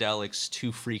psychedelics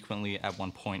too frequently at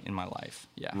one point in my life.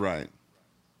 Yeah. Right.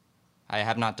 I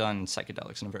have not done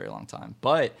psychedelics in a very long time,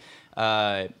 but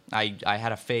I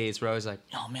had a phase where I was like,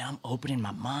 "Oh man, I'm opening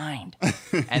my mind,"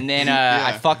 and then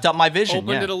I fucked up my vision.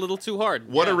 Opened it a little too hard.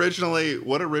 What Yeah.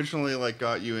 originally like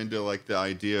got you into like the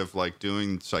idea of like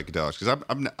doing psychedelics? Because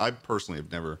I personally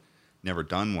have never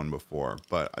done one before,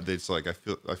 but it's like I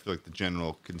feel like the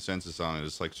general consensus on it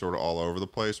is like sort of all over the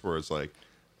place. Where it's like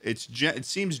it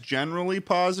seems generally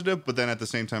positive, but then at the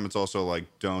same time it's also like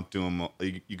don't do them.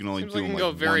 You can only Seems do like it them can like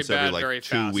go very once every bad like very 2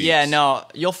 fast. weeks. Yeah, no,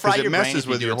 you'll fry Because it your brain messes if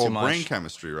you with do your it whole too much. brain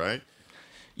chemistry, right?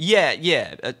 Yeah.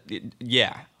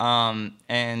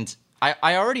 And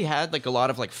I already had like a lot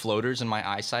of like floaters in my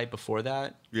eyesight before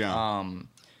that. Yeah.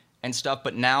 And stuff,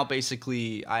 but now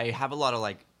basically I have a lot of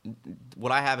like,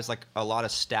 what I have is like a lot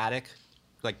of static,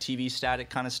 like TV static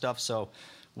kind of stuff. So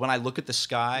when I look at the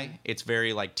sky, it's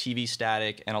very like TV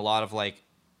static and a lot of like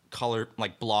color,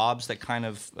 like blobs that kind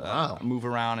of Wow. move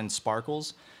around and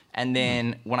sparkles. And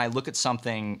then when I look at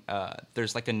something,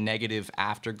 there's like a negative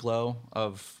afterglow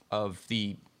of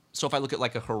the. So if I look at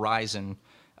like a horizon,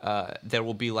 there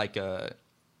will be like a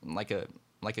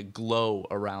glow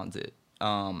around it.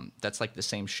 That's like the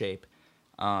same shape.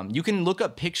 You can look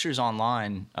up pictures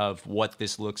online of what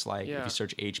this looks like if Yeah. you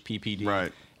search HPPD.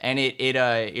 Right. And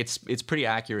it's pretty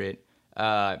accurate.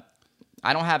 I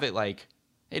don't have it like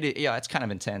yeah, it's kind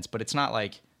of intense, but it's not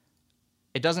like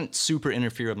it doesn't super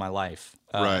interfere with my life.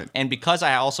 Right. And because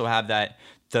I also have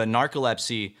the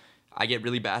narcolepsy, I get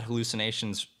really bad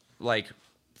hallucinations like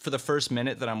for the first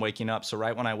minute that I'm waking up. So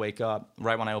right when I wake up,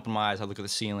 right when I open my eyes, I look at the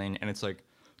ceiling and it's like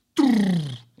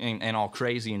and all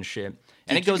crazy and shit.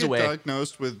 And it goes Did you get away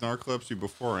diagnosed with narcolepsy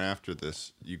before or after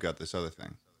this? You got this other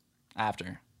thing.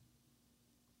 after.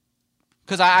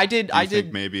 Because I did Do you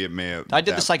think maybe it may have. I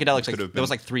did the that psychedelics could like have that was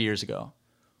been- like 3 years ago.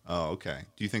 Oh, okay.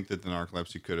 Do you think that the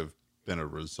narcolepsy could have been a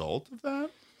result of that?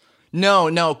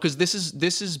 No, because this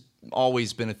has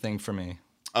always been a thing for me.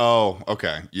 Oh,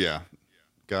 okay. Yeah.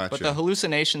 Gotcha. But the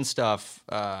hallucination stuff,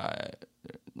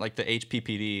 like the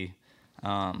HPPD,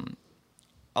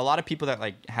 a lot of people that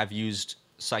like have used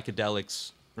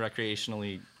psychedelics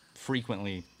recreationally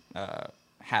frequently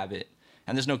have it,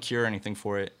 and there's no cure or anything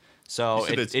for it. So You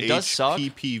said it's it does suck.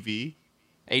 HPPV?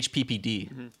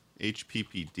 HPPD,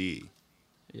 HPPD.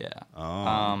 yeah. Oh.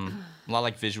 A lot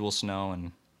like visual snow,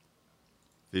 and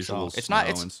Visual so it's snow not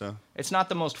and stuff. it's not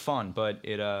the most fun, but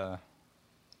it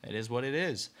is what it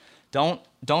is. Don't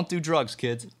do drugs,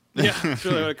 kids, Yeah, that's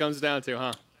really what it comes down to,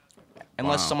 huh?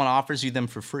 unless Wow. someone offers you them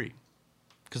for free,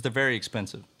 because they're very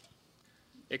expensive.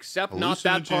 Except not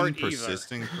that part Hallucinogen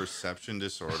persisting perception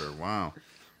disorder. Wow.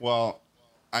 Well,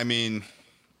 I mean,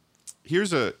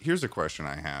 here's a question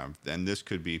I have, and this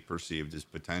could be perceived as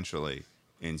potentially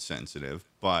insensitive,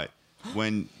 but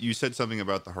when you said something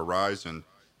about the horizon,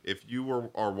 if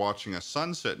you are watching a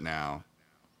sunset now,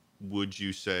 would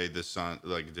you say the sun,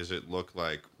 like, does it look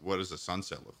like, what does the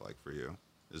sunset look like for you?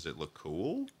 Does it look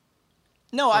cool?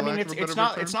 No, I For mean lack of a better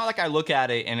term? it's not like I look at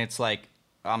it and it's like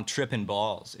I'm tripping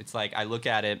balls. It's like I look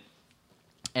at it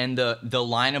and the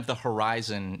line of the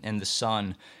horizon and the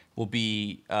sun will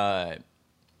be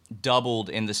doubled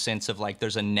in the sense of like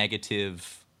there's a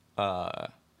negative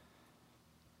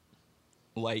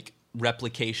like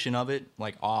replication of it,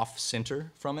 like off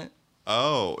center from it.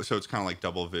 Oh, so it's kind of like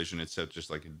double vision, except just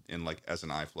like in like as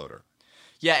an eye floater.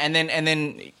 Yeah, and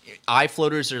then eye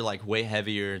floaters are like way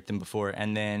heavier than before.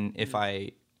 And then if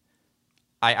I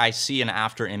see an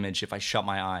after image if I shut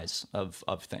my eyes of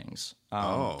things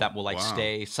that will like wow.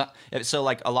 stay. So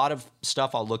like a lot of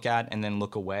stuff I'll look at and then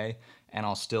look away, and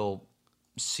I'll still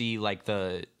see like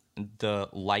the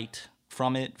light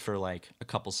from it for like a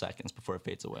couple seconds before it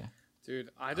fades away.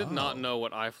 Dude, I did not know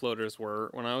what eye floaters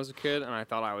were when I was a kid, and I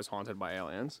thought I was haunted by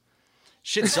aliens.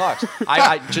 Shit sucks.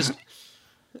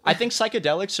 I think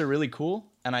psychedelics are really cool,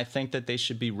 and I think that they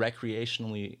should be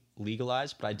recreationally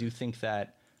legalized. But I do think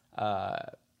that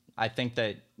I I think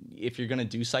that if you're gonna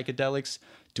do psychedelics,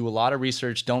 do a lot of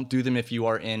research. Don't do them if you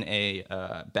are in a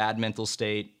bad mental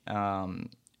state,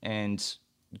 and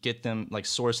get them, like,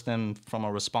 source them from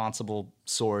a responsible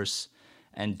source,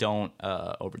 and don't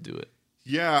overdo it.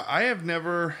 Yeah, I have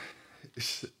never.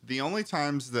 The only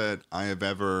times that I have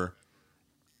ever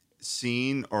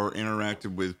seen or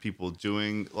interacted with people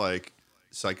doing like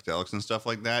psychedelics and stuff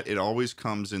like that, it always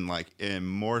comes in like a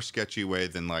more sketchy way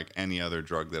than like any other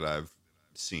drug that I've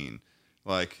seen.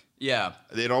 Like, Yeah.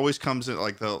 it always comes in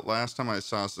like the last time I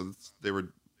saw, so they were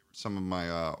some of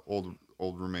my old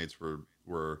roommates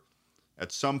were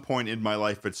at some point in my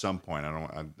life. At some point, I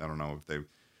don't know if they,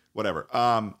 whatever.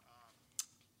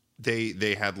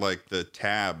 They had like the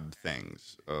tab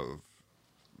things of,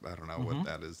 I don't know what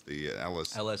that is, the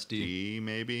LSD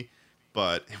maybe,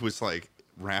 but it was like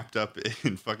wrapped up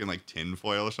in fucking like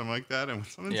tinfoil or something like that. And when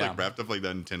something's like wrapped up like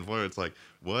that in tinfoil, it's like,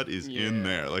 what is in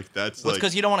there? Like, that's Well, like, it's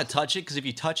because you don't want to touch it, because if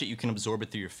you touch it, you can absorb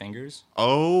it through your fingers.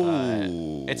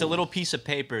 oh, It's a little piece of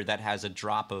paper that has a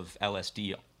drop of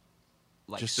LSD,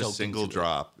 like, just a soaked single into it.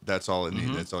 drop. That's all it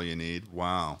needs. That's all you need.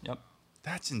 Wow. Yep.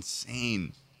 That's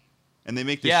insane. And they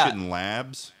make this Yeah. shit in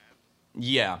labs.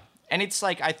 Yeah, and it's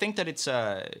like, I think that it's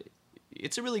a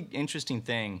really interesting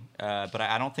thing, but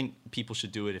I don't think people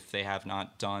should do it if they have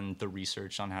not done the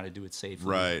research on how to do it safely,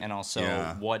 Right, and also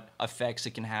yeah. what effects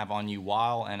it can have on you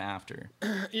while and after.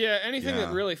 Yeah, anything that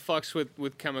Yeah. really fucks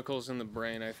with chemicals in the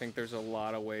brain, I think there's a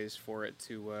lot of ways for it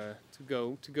to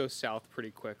go south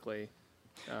pretty quickly.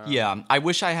 Yeah, I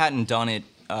wish I hadn't done it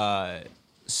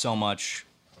so much.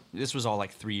 This was all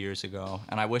like 3 years ago,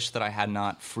 and I wish that I had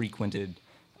not frequented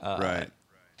Right.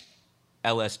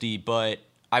 LSD. But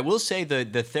I will say the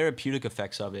therapeutic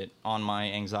effects of it on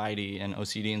my anxiety and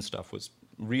OCD and stuff was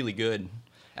really good.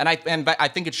 And I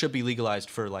think it should be legalized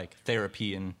for like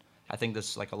therapy, and I think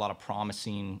there's like a lot of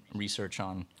promising research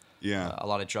on Yeah. a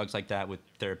lot of drugs like that with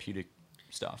therapeutic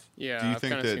stuff. Yeah, Do you I've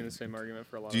think kind of that- seen the same argument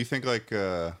for a lot. Do you think like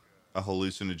a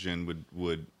hallucinogen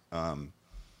would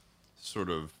sort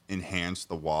of enhance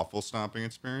the waffle stomping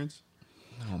experience?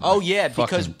 Oh yeah,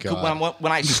 because fucking God.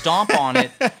 when I stomp on it,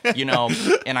 you know,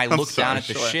 and I look sorry, down at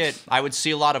the Schlep. shit, I would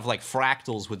see a lot of like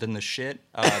fractals within the shit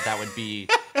that would be,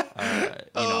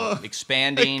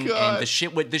 expanding, God. and the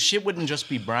shit wouldn't just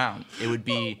be brown. It would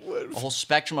be a whole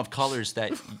spectrum of colors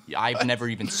that I've never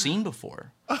even seen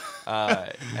before,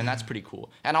 and that's pretty cool.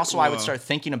 And also, I would Whoa. start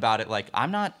thinking about it like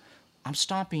I'm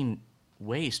stomping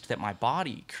waste that my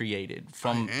body created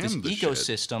from I am this the shit.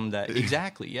 ecosystem that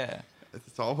exactly, yeah.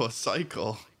 It's all a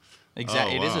cycle.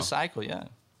 Exactly, Oh, it is wow. a cycle, yeah.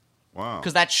 Wow.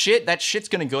 Because that shit's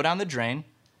gonna go down the drain,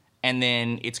 and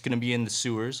then it's gonna be in the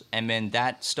sewers, and then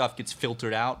that stuff gets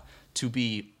filtered out to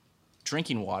be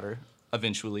drinking water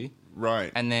eventually,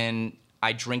 Right. and then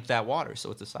I drink that water, so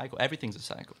it's a cycle. Everything's a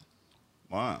cycle.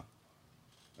 Wow.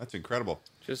 That's incredible.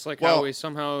 Just like Well, how we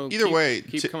somehow either way,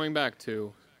 keep to- coming back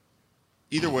to.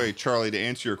 Either way, Charlie, to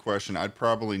answer your question, I'd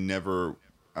probably never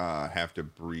have to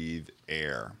breathe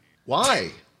air.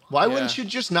 Why? Why Yeah. wouldn't you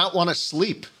just not want to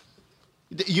sleep?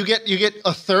 You get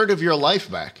a third of your life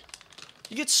back.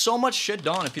 You get so much shit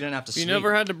done if you didn't have to If sleep. you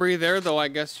never had to breathe air, though, I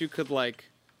guess you could like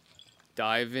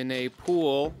dive in a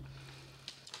pool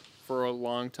for a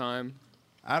long time.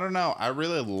 I don't know. I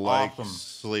really like Awesome.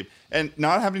 sleep. And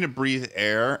not having to breathe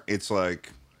air, it's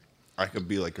like I could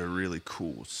be like a really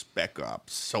cool spec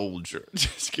ops soldier.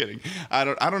 Just kidding. I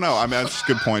don't know. I mean, that's a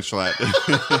good point, Schlatt.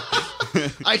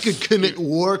 I could commit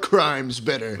war crimes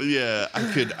better. Yeah, I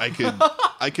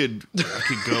could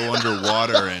go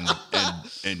underwater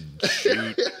and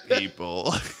shoot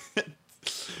people.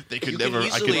 They could You never.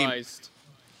 can I easily- could Christ.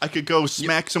 I could go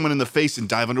smack someone in the face and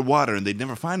dive underwater, and they'd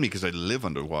never find me because I live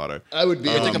underwater. I would be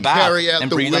able take to a bath carry out and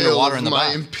the breathe will underwater of in the my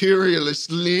bath.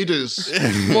 imperialist leaders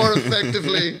more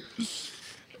effectively.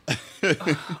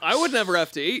 I would never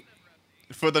have to eat.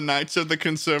 For the Knights of the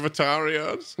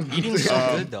Conservatarios. Eating's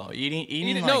so good though.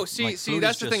 Eating like, No, see, like food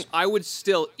that's is the just- thing. I would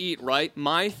still eat, right?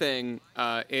 My thing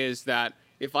is that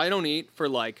if I don't eat for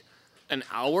like an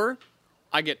hour,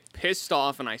 I get pissed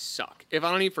off and I suck. If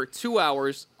I don't eat for 2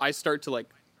 hours, I start to like,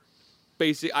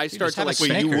 I start just to have a like. Wait,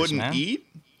 you Snickers, wouldn't man. eat?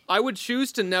 I would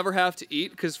choose to never have to eat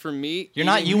because for me, You're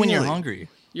not you when you're Really? hungry.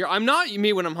 I'm not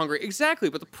me when I'm hungry. Exactly,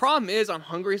 but the problem is I'm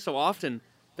hungry so often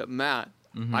that Matt,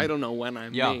 I don't know when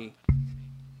I'm Yeah. me.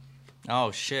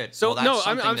 Oh shit. So Well, that's no,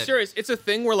 I'm something that- serious. It's a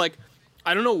thing where like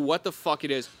I don't know what the fuck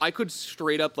it is. I could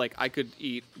straight up like I could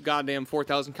eat goddamn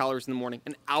 4,000 calories in the morning.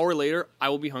 An hour later, I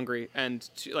will be hungry, and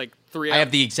like 3 hours. I have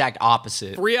the exact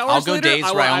opposite. 3 hours. I'll go later, days I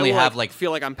will, where I only will, have like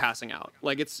feel like I'm passing out.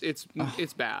 Like it's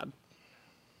bad.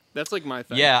 That's like my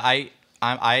thing. yeah.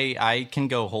 I can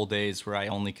go whole days where I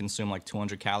only consume like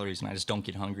 200 calories and I just don't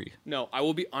get hungry. No, I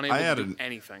will be unable to do an-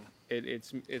 anything.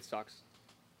 It sucks.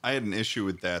 I had an issue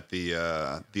with that the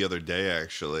other day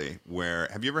actually. Where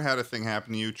have you ever had a thing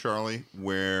happen to you, Charlie?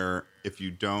 Where if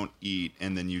you don't eat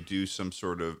and then you do some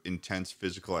sort of intense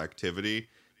physical activity,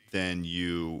 then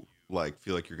you like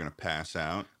feel like you're gonna pass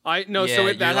out. I no, Yeah, so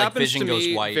your, that like, happens vision to goes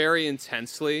me white. very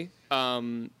intensely.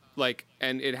 Like,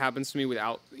 and it happens to me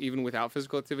even without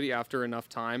physical activity after enough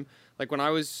time. Like when I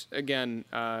was again,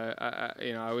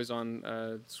 I was on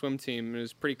a swim team and it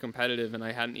was pretty competitive, and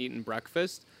I hadn't eaten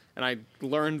breakfast, and I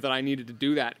learned that I needed to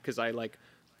do that because I like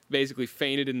basically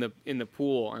fainted in the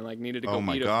pool and like needed to go Oh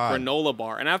my eat a God. granola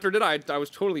bar, and after I was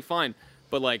totally fine.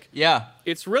 But like, Yeah.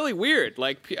 it's really weird.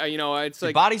 Like, it's Your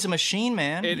like body's a machine,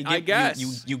 man. I guess.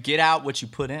 You get out what you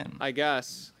put in. I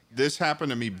guess. This happened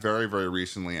to me very, very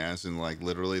recently, as in like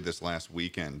literally this last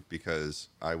weekend, because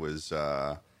I was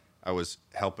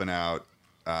helping out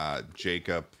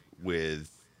Jacob with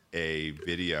a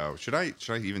video. Should I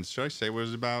say what it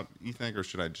was about, you think, or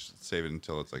should I just save it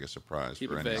until it's like a surprise Keep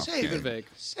for it anyone vague. else? Keep it vague.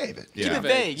 Save it. Yeah. Keep it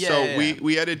vague. Yeah, So yeah, yeah.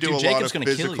 we had to do Dude, a lot Jacob's of gonna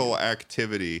kill you. physical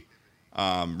activity,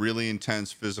 really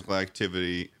intense physical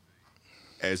activity.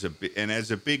 As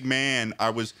a big man,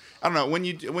 I don't know, when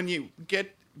you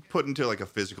get put into like a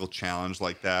physical challenge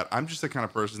like that, I'm just the kind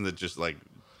of person that just like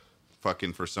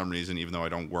fucking for some reason, even though I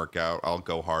don't work out, I'll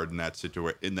go hard in that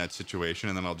situation,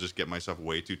 and then I'll just get myself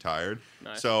way too tired.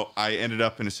 Nice. So I ended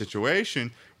up in a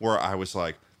situation where I was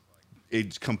like,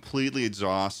 it's completely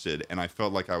exhausted, and I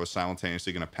felt like I was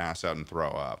simultaneously going to pass out and throw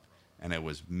up, and it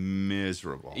was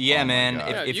miserable. Yeah, Oh my man. God.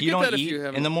 Yeah, If you you get that don't if eat you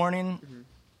haven't- in the morning,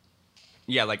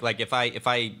 yeah, like if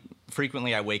I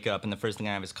frequently I wake up and the first thing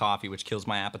I have is coffee, which kills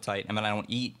my appetite, and then I don't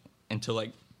eat until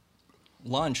like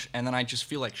lunch, and then I just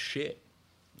feel like shit.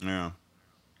 Yeah.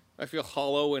 I feel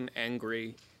hollow and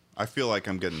angry. I feel like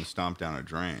I'm getting stomped down a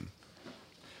drain.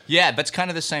 Yeah, but it's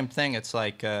kind of the same thing. It's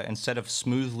like instead of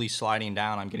smoothly sliding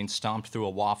down, I'm getting stomped through a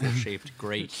waffle-shaped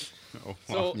grate. Oh,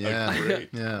 So Yeah. great.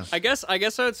 Yeah. I guess I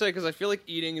would say, because I feel like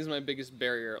eating is my biggest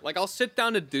barrier. Like I'll sit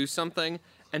down to do something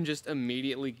and just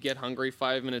immediately get hungry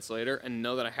 5 minutes later and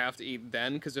know that I have to eat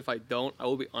then, because if I don't, I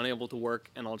will be unable to work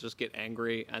and I'll just get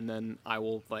angry, and then I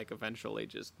will like eventually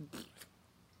just.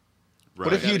 Right.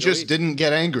 What if you Gotta go just eat. didn't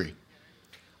get angry?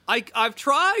 I've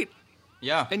tried,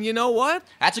 Yeah, and you know what?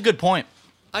 that's a good point.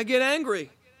 I get angry.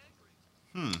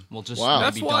 We'll just Wow.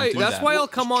 That's maybe why. don't do That's that. why I'll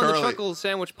come on the Charlie- Chuckle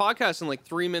Sandwich podcast in like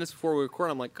 3 minutes before we record.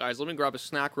 I'm like, guys, let me grab a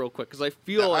snack real quick, because I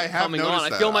feel I it have coming on. noticed I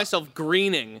that. feel myself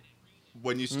greening.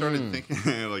 When you started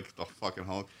thinking like the fucking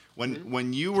Hulk,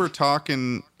 when you were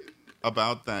talking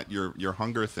about that your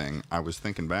hunger thing, I was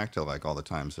thinking back to like all the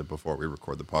times that before we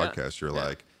record the podcast, you're Yeah.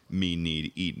 like, me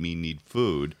need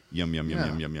food, yum yum yum Yeah.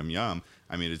 yum yum yum yum.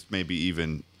 I mean, it's maybe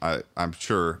even I'm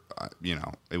sure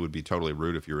it would be totally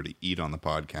rude if you were to eat on the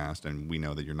podcast, and we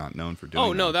know that you're not known for doing.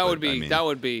 Oh no, that but, would be I mean, that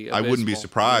would be. I wouldn't be abysmal,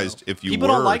 surprised if you People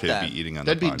were don't like to that. be eating on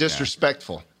That'd the be podcast.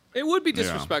 disrespectful. It would be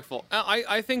disrespectful.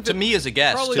 I think that To me as a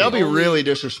guest, probably too. That'd be the only- really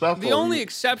disrespectful. The only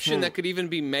exception that could even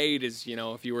be made is,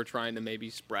 if you were trying to maybe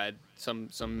spread some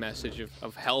message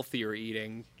of healthier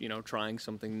eating, trying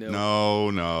something new.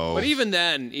 No. But even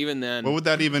then, what would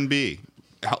that even be?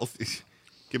 Healthy.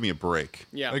 Give me a break.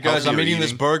 yeah. Hey guys, I'm Healthier eating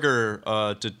this eating. burger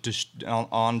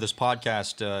on this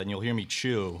podcast, and you'll hear me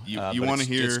chew. You but wanna it's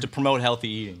hear- to promote healthy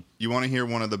eating. You want to hear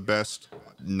one of the best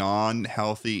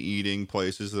non-healthy eating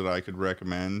places that I could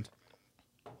recommend?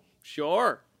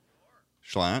 Sure.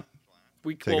 Schlatt.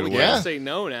 We Take it away. Yeah. can't say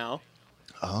no now.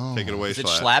 Take it away, Is it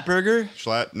Schlatt. Schlattburger?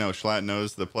 Schlatt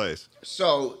knows the place.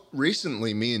 So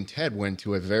recently, me and Ted went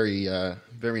to a very,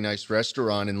 very nice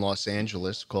restaurant in Los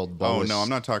Angeles called Oh Boas. no, I'm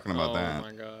not talking about Oh that.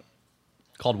 my god.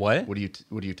 Called what? What are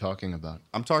you talking about?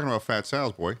 I'm talking about Fat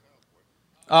Sal's, boy.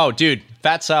 Oh, dude,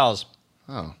 Fat Sal's.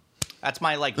 Oh, That's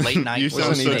my like late night. You sound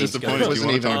wasn't so even, disappointed. Do you wasn't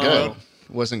wanna even talk good. about-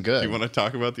 Wasn't good. Do you want to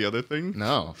talk about the other thing?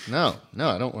 No,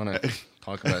 I don't want to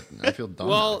talk about. I feel dumb.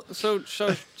 Well, so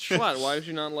Schlatt, why did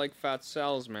you not like Fat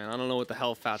Sal's, man? I don't know what the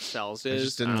hell Fat Sal's I is.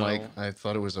 just didn't don't like. know. I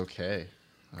thought it was okay.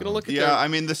 Gonna look at Yeah, their- I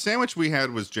mean the sandwich we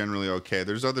had was generally okay.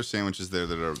 There's other sandwiches there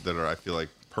that are I feel like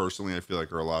personally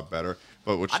are a lot better.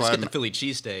 But what I just Schlatt, get the Philly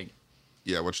cheesesteak.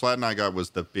 what Schlatt and I got was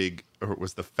the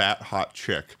fat hot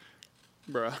chick.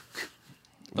 bruh.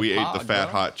 We ate the pog, fat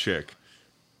bro. hot chick.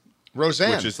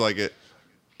 Roseanne. Which is like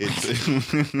it's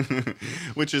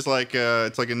which is like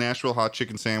it's like a Nashville hot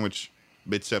chicken sandwich,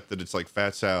 except that it's like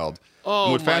Fat Salad. Oh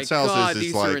And what my Fat Sal's god, is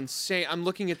these like, are insane. I'm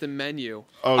looking at the menu.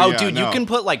 Oh, yeah, dude, no. you can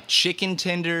put like chicken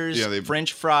tenders, Yeah,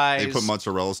 French fries. They put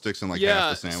mozzarella sticks in like Yeah,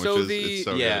 half the so sandwiches. the- It's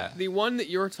so yeah. good. The one that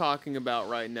you're talking about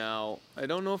right now, I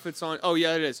don't know if it's on. Oh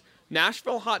yeah, it is.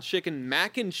 Nashville hot chicken,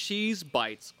 mac and cheese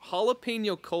bites,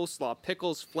 jalapeno coleslaw,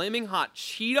 pickles, flaming hot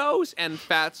Cheetos, and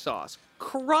fat sauce.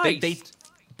 Christ. They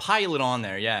pile it on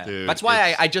there, yeah. Dude, That's why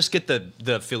it's- I just get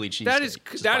the Philly cheese. that is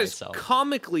just that by is itself.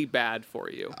 comically bad for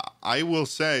you. I will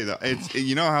say that it's,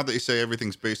 you know how they say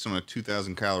everything's based on a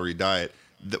 2,000 calorie diet.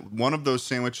 One of those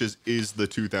sandwiches is the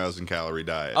 2,000 calorie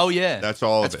diet. Oh yeah, that's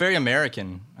all. That's of it. very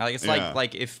American. Like it's Yeah.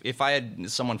 like if I had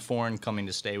someone foreign coming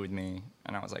to stay with me,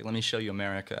 and I was like, "Let me show you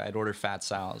America," I'd order Fat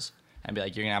Sal's. I'd be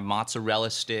like, "You're gonna have mozzarella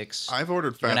sticks." I've ordered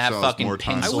You're fat gonna have salads fucking more times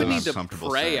I pencils. would than need I'm to comfortable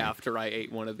pray saying. after I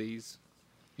ate one of these.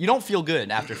 You don't feel good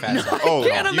after Fat Sal's. Oh, Can't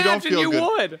you don't imagine feel you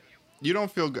good. would. You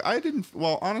don't feel good. I didn't.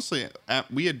 Well, honestly,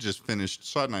 we had just finished.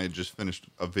 Sod and I had just finished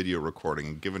a video recording,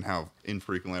 and given how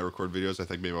infrequently I record videos, I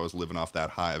think maybe I was living off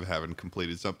that high of having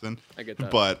completed something. I get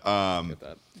that. But Get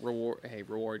that.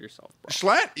 Reward yourself, bro.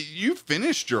 Schlatt, you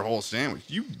finished your whole sandwich.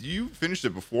 You finished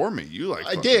it before me. You like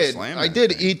I fucking did. slammed I that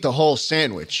did thing. eat the whole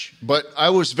sandwich, but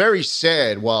I was very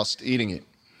sad whilst eating it.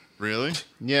 Really?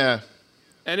 Yeah.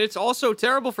 And it's also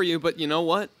terrible for you, but you know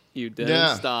what? You didn't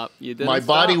Yeah. stop. You didn't My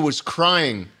body stop. was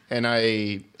crying, and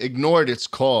I ignored its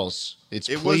calls. Its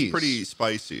It pleas. was pretty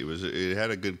spicy. It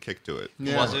had a good kick to it.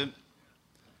 Yeah. Was it?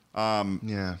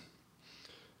 Yeah.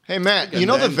 Hey, Matt, you And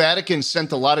know the then- Vatican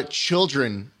sent a lot of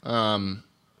children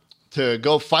to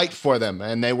go fight for them,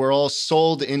 and they were all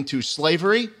sold into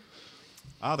slavery?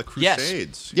 Ah, the Yes.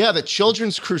 Crusades. Yeah, the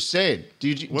Children's Crusade.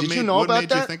 Did you know what about made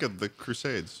that? you think of the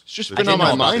Crusades? It's just The been I on didn't my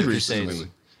know about mind the recently.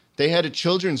 Crusades. They had a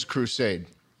Children's Crusade.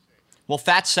 Well,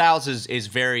 Fat Sal's is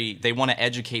very. They want to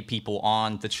educate people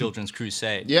on the Children's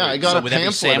Crusade. Yeah, I got so a with every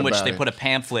pamphlet sandwich, about they it. put a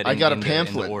pamphlet. I got a in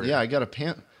pamphlet. The order. Yeah, I got a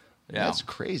pamphlet. Yeah. That's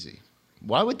crazy.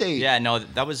 Why would they? Yeah, no,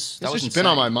 that was It's was just been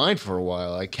on my insane. mind for a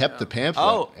while. I kept the pamphlet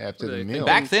Oh, after the they- meal.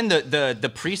 Back then,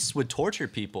 the priests would torture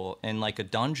people in like a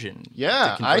dungeon. Yeah,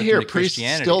 to convert I them hear to priests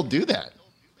Christianity. still do that.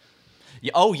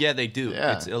 Yeah, oh yeah, they do.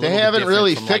 Yeah, It's a little they bit haven't different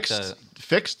really from, like,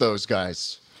 fixed those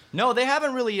guys. No, they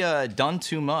haven't really done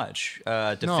too much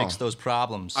to No. fix those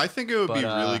problems. I think it would be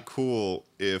But, really cool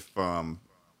if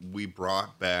we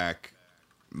brought back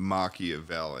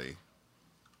Machiavelli.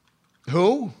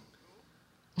 Who?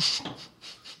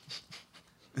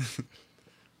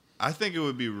 I think it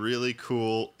would be really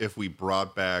cool if we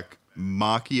brought back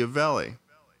Machiavelli.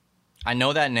 I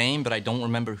know that name, but I don't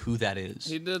remember who that is.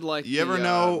 He did like. You ever the,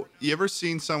 know? You ever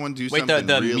seen someone do Wait, something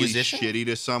the really musician? shitty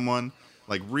to someone,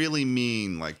 like really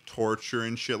mean, like torture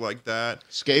and shit like that?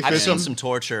 I've seen Scafism? some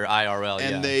torture IRL.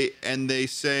 And yeah. they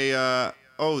say,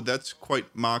 "Oh, that's quite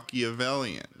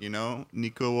Machiavellian." You know,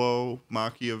 Niccolo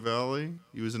Machiavelli.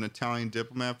 He was an Italian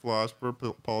diplomat, philosopher,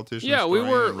 politician, Yeah, we historian,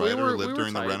 were. and We writer who were. lived We were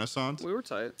during the tight. Renaissance. We were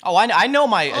tight. Oh, I know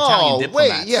my Italian Oh,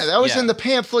 diplomats. wait, yeah, that was in the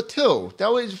pamphlet too. That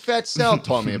was Fat Sal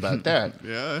told me about that.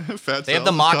 Yeah, Fat They have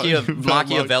the Sal's talking about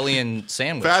Machiavellian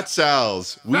sandwich. Fat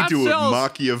Sal's. We Fat do Sal's. it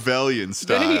Machiavellian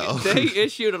style. They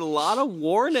issued a lot of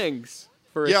warnings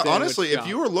for. A Yeah, sandwich honestly, if shop.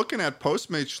 you were looking at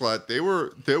Postmates Schlatt,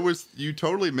 you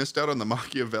totally missed out on the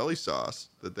Machiavelli sauce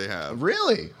that they have.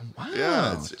 Really? Wow.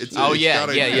 Yeah, it's Oh, it's yeah, got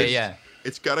a yeah, good- yeah.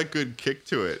 It's got a good kick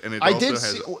to it, and it I also did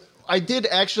has see. I did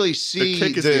actually the see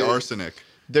kick is the arsenic.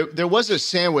 There was a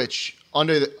sandwich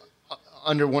under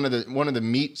one of the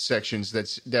meat sections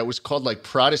that was called like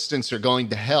Protestants are going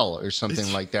to hell or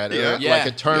something like that. Yeah. Or Yeah. like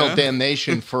eternal Yeah.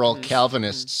 damnation for all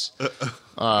Calvinists.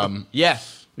 Yeah.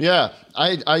 Yeah,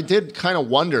 I did kind of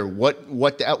wonder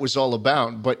what that was all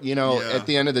about, but you know, Yeah. at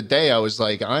the end of the day, I was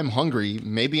like, I'm hungry.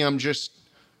 Maybe I'm just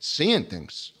seeing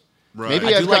things. Right. Maybe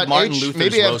I I've do like got Martin Luther's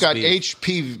maybe I've roast got beef.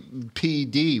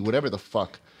 HPPD, whatever the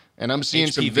fuck, and I'm seeing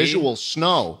some HPV? visual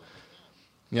snow.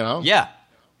 You know? Yeah.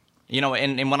 You know,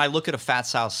 and when I look at a Fat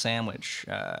Sal sandwich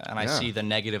and I Yeah. see the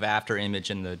negative after image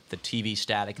and the TV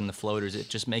static and the floaters, it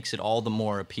just makes it all the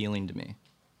more appealing to me.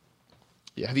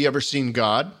 Yeah. Have you ever seen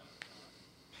God?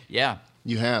 Yeah.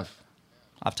 You have.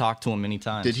 I've talked to him many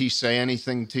times. Did he say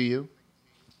anything to you?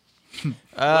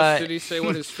 Did he say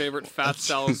what his favorite Fat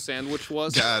Sal sandwich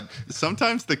was? God,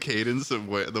 sometimes the cadence of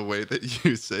the way that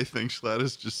you say things, Schlatt,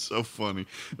 is just so funny.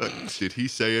 Did he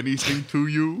say anything to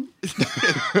you?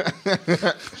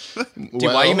 Dude,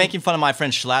 why are you making fun of my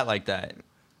friend Schlatt like that?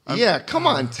 Yeah, come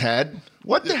on, Ted.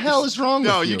 What the hell is wrong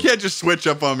No, with you? you can't just switch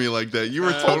up on me like that. You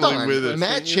were Hold totally on. with it.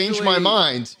 Matt changed Usually- my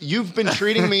mind. You've been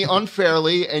treating me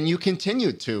unfairly, and you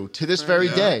continue to this very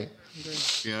day.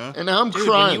 Yeah. And I'm Dude,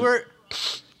 crying.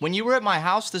 when you were at my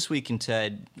house this weekend,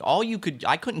 Ted,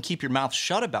 I couldn't keep your mouth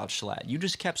shut about Schlatt. You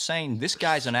just kept saying, this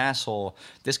guy's an asshole.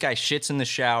 This guy shits in the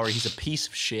shower. He's a piece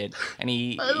of shit. And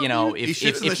if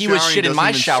shits in the he was shower, shit in doesn't my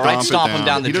even shower, I'd it stomp him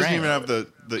down the he doesn't drain. even have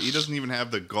he doesn't even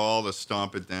have the gall to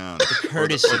stomp it down.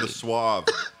 courtesy. or the suave.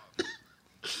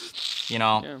 You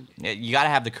know, you got to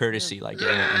have the courtesy, like in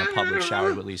a public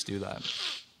shower, to at least do that.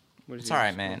 It's all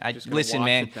right, man. Listen,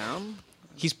 man.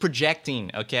 He's projecting,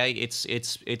 okay?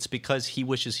 It's because he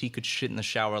wishes he could shit in the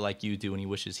shower like you do, and he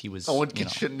wishes he was. No one can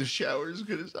shit in the shower as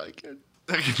good as I can.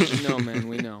 No, man,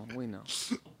 we know.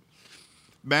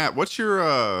 Matt, what's your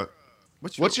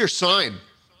sign?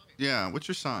 Yeah, what's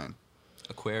your sign?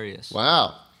 Aquarius.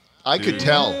 Wow, I could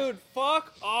tell. Dude,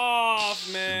 fuck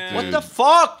off, man. What the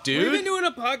fuck, dude? We've been doing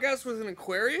a podcast with an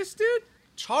Aquarius, dude?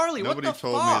 Charlie, Nobody what the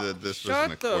told fuck? me that this was Shut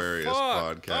an the Aquarius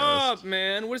fuck podcast. up,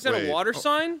 man. What is that, Wait, a water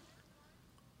sign?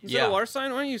 Is that Yeah. a water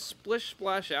sign? Why don't you splish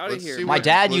splash out of Let's here? see My what-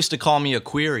 dad what- used to call me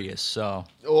Aquarius, so.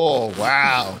 Oh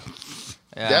wow,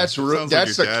 Yeah. that's Sounds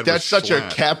like your dad was such a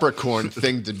flat. Capricorn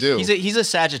thing to do. He's a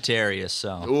Sagittarius,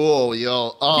 so. Oh,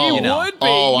 yo, oh, He You know. would be.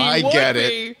 Oh, He I would get be.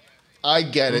 it. I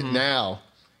get it now.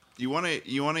 You want to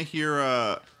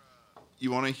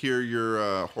hear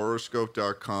your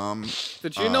horoscope.com?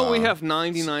 Did you know we have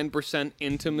 99%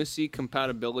 intimacy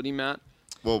compatibility, Matt?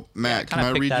 Well, Matt, kinda can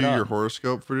I picked read that you up. your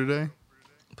horoscope for today?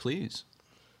 Please.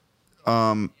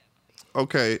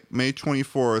 Okay, May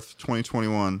 24th,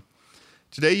 2021.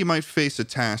 Today you might face a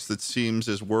task that seems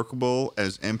as workable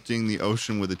as emptying the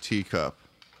ocean with a teacup.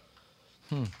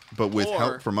 But with Or-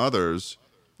 help from others,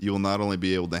 you will not only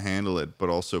be able to handle it, but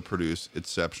also produce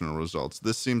exceptional results.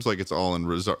 This seems like it's all in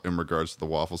regards to the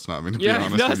waffle snobbing, to be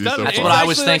honest with you so That's far. what I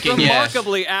was actually, thinking, yeah.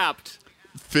 Remarkably apt.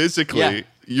 Physically, Yeah.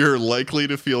 you're likely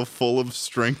to feel full of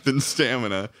strength and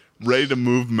stamina, ready to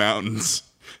move mountains.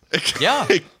 Yeah.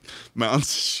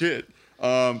 Mountains shit.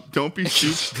 Don't be too.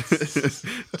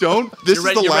 Don't. This is the you're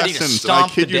ready last to sentence. I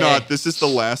stomp kid the you day. not. This is the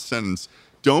last sentence.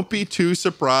 Don't be too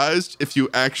surprised if you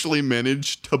actually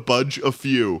manage to budge a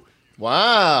few.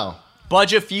 Wow,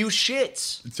 Budge a few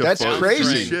shits. To That's budge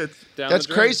crazy. Shit. Down that's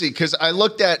the drain. crazy because I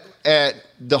looked at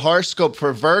the horoscope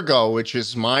for Virgo, which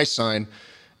is my sign,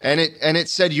 and it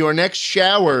said your next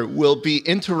shower will be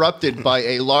interrupted by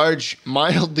a large,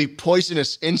 mildly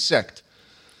poisonous insect.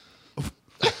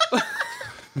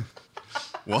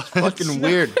 What? Fucking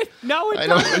weird. No, it I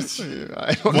doesn't. don't.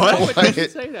 I don't What? know. It Why doesn't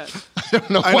it, say that. I don't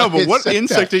know. I know, why but it what said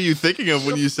insect that. are you thinking of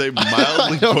when you say mildly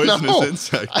I don't poisonous know.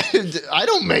 insect? I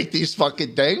don't make these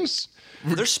fucking things.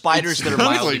 There's spiders that are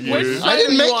sounds mildly like you. Which Dude. site I didn't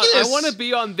are you make on? this. I want to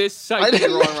be on this I site that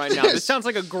didn't you're on make right now. this. This sounds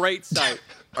like a great site.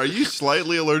 Are you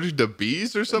slightly allergic to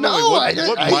bees or something? No, like I didn't-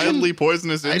 what I mildly didn't-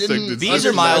 poisonous I insect didn't. did Bees are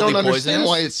I mildly don't understand poisonous.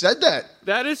 why it said that.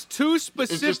 That is too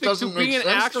specific to doesn't be make an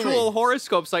sense to me. actual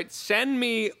horoscope site. Send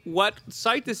me what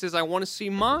site this is. I want to see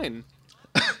mine.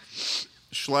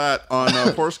 Schlatt, on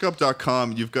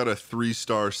horoscope.com, you've got a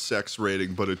 3-star sex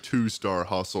rating, but a 2-star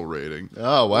hustle rating.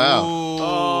 Oh wow.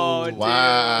 Oh, dude.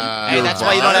 Wow. Hey, that's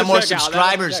why you don't have more Check out,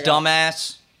 subscribers, check out.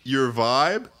 dumbass. Your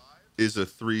vibe is a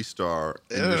 3-star,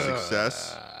 and your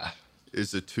success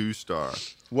is a 2-star.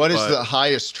 What is But- the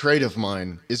highest trait of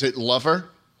mine? Is it lover?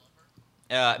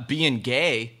 Being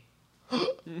gay.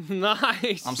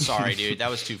 Nice. I'm sorry, dude. That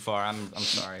was too far. I'm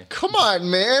sorry. Come on,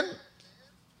 man.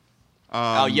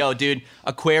 Oh, yo, dude.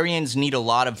 Aquarians need a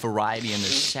lot of variety in their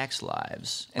sex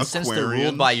lives. And since they're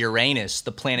ruled Aquarians? by Uranus,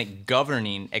 the planet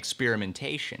governing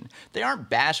experimentation, they aren't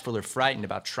bashful or frightened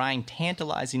about trying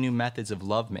tantalizing new methods of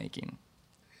lovemaking.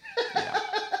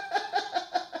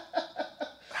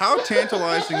 How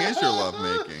tantalizing is your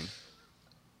lovemaking?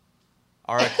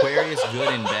 Are Aquarius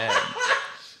good in bed?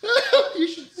 You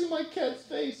should see my cat's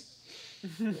face.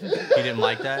 He didn't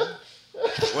like that?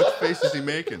 What face is he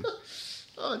making?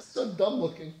 Oh, it's so dumb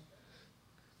looking.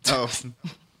 Oh,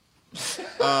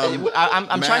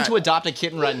 I'm trying Matt. to adopt a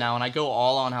kitten right now, and I go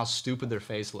all on how stupid their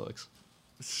face looks.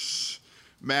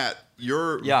 Matt,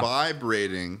 your Yeah. vibe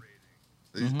rating,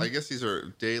 I guess these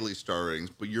are daily star ratings,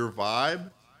 but your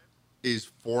vibe is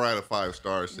 4 out of 5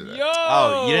 stars today. Yo.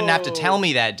 Oh, you didn't have to tell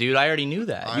me that, dude. I already knew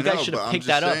that. I You guys know, should but have I'm picked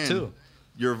just that up, saying, too.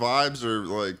 Your vibes are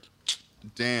like,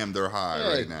 damn, they're high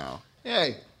Hey. right now.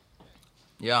 Hey,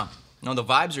 Yeah. No, the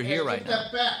vibes are here give right now.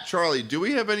 that back. Charlie, do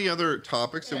we have any other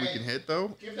topics that we can hit, though?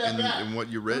 Give that back. In what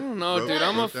you read? No, wrote- dude,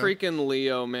 I'm a wrote down? freaking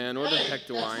Leo, man. What the heck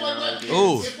do I know, dude?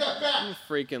 Ooh. Give that back. I'm a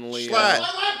freaking Leo. Schlatt. My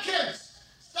webkins.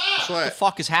 Stop. What the Schlatt,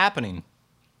 fuck is happening?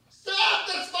 Stop.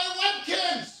 That's my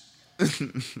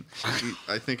webkins.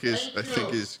 I think his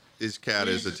cat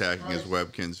is Jesus attacking his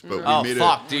Christ. webkins, but Oh, we made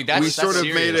fuck, dude. That's we sort of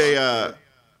serious. made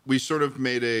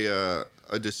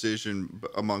a decision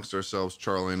amongst ourselves,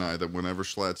 Charlie and I, that whenever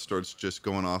Schlatt starts just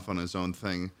going off on his own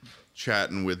thing,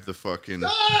 chatting with the fucking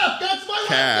Stop. That's my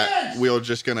cat, webkins. we're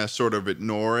just gonna sort of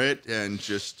ignore it and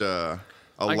just allow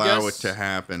guess- it to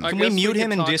happen. I Can we guess mute could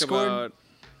him in talk Discord? about-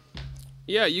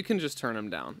 Yeah, you can just turn him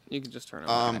down. You can just turn him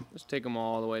down. Just take him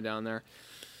all the way down there.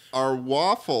 Our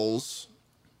waffles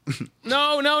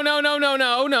No. they're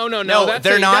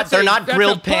not- they're not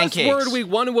grilled that's pancakes. a buzzword we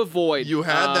want to avoid. You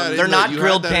had that. They're not you had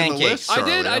grilled that in the pancakes. list, I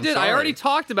Charlie. did. I'm I already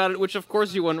sorry. talked about it, which of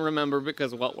course you wouldn't remember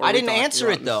because what were I we didn't talking answer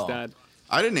about it, though. instead?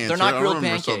 I didn't answer. They're not it. I don't grilled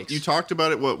remember. So pancakes. you talked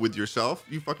about it with yourself?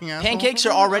 You fucking asshole. Pancakes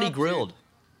are already grilled.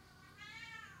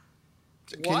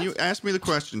 Can you What? ask me the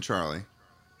question, Charlie?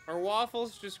 Are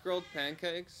waffles just grilled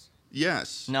pancakes?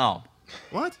 Yes. No.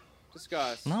 What?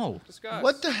 Discuss. No. Discuss.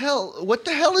 What the hell? What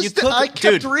the hell is You that? cook- I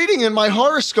kept dude. reading in my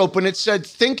horoscope and it said,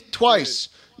 "Think twice.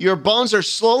 Your bones are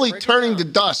slowly Break it turning down. to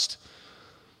dust."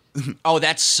 Oh,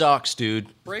 that sucks, dude.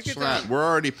 Break it Slat, down. we're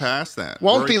already past that.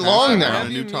 Won't We're be already long past that. now. We're on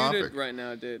Have a you new topic. muted right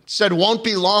now, dude? Said, "Won't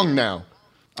be long now."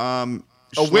 A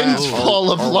Slat,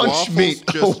 windfall of are lunch waffles meat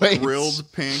just awaits.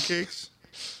 grilled pancakes?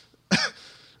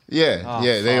 Yeah, Oh,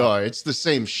 yeah, they fuck. are. It's the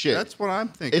same shit. That's what I'm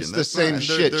thinking. It's the That's same not-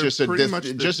 shit, they're just a pretty much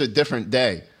the- just a different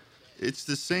day. It's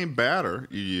the same batter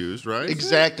you use, right?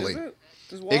 Exactly. Is it?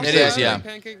 Is waffle It is, batter yeah. and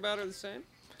pancake batter the same?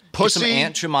 Put some Pussy,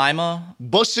 Aunt Jemima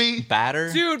bussy.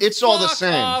 batter. Dude, It's all the fuck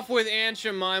same. off with Aunt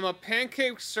Jemima.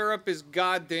 Pancake syrup is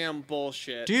goddamn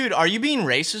bullshit. Dude, are you being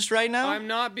racist right now? I'm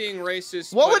not being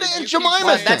racist. What but would if Aunt you keep Jemima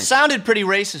saying- think? That sounded pretty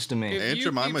racist to me. If Aunt you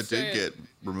Jemima keep did saying- get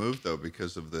removed though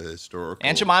because of the historical.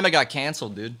 Aunt Jemima got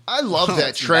canceled, dude. I love that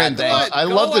That's a trend. bad thing. I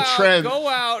Go love the out- trend. Go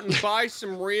out and buy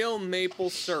some real maple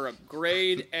syrup.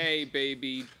 Grade A,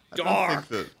 baby. I don't Dark.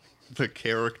 think the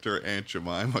character Aunt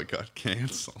Jemima got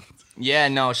canceled. Yeah,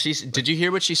 no, did you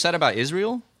hear what she said about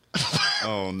Israel?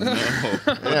 Oh no!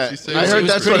 What'd Yeah, she say? I It heard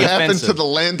was that's what pretty happened to offensive. the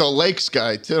Land O'Lakes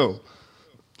guy too.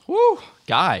 Woo,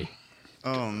 guy.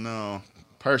 Oh no!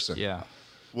 Person. Yeah.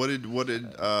 What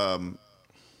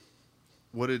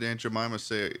did Aunt Jemima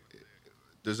say?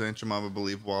 Does Aunt Jemima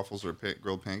believe waffles are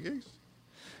grilled pancakes?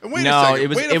 And wait No, a second. it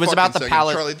was- wait a it was about fucking the second,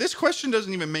 palate- Charlie, this question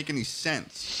doesn't even make any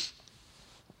sense.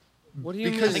 What do you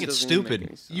Because mean? I think it it's doesn't even make stupid.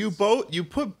 any sense? You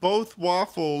put both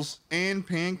waffles and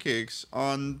pancakes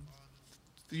on.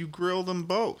 You grill them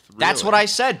both. That's really. what I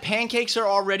said. Pancakes are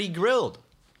already grilled.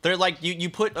 They're like you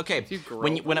put okay You grill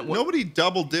when Nobody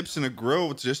double dips in a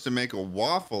grill just to make a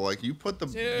waffle. Like you put the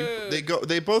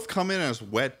they both come in as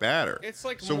wet batter. It's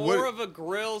like So more what- of a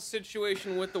grill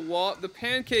situation with the wall. The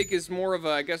pancake is more of a,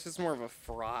 I guess it's more of a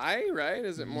fry, right?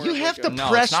 Is it more? You of have like to a, No,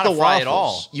 press it's not the a fry at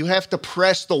waffles. all. You have to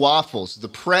press the waffles. The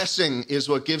pressing is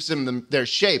what gives them their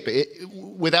shape.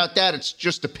 Without that, it's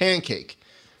just a pancake.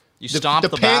 you stomp the,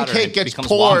 batter and pancake it gets becomes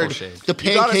poured. waffle shaped. The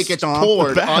You gotta pancake gets stomp the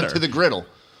poured batter. onto the griddle.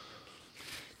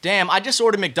 Damn, I just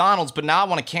ordered McDonald's, but now I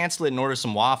want to cancel it and order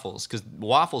some waffles because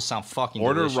waffles sound fucking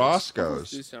Order delicious. do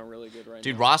Roscoe's. sound really good right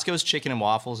Dude, now. Roscoe's chicken and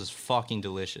waffles is fucking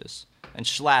delicious. And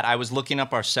Schlatt, I was looking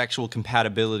up our sexual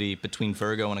compatibility between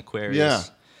Virgo and Aquarius. Yeah.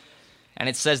 And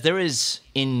it says there is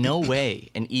in no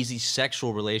way an easy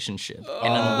sexual relationship.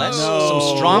 And unless Oh.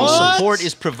 some strong What? support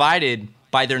is provided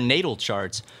by their natal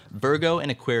charts, Virgo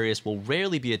and Aquarius will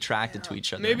rarely be attracted to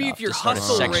each other. Maybe enough if your to start a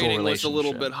hustle sexual rating was a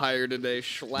little relationship. bit higher today,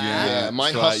 Schlatt. Yeah,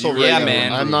 my so hustle you really rating. Yeah,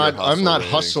 man. I'm improve not. your I'm not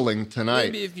rating. hustling tonight.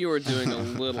 Maybe if you were doing a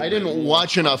little. I bit didn't more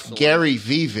watch enough hustling. Gary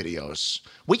V videos.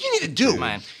 What you need to do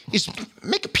Man. is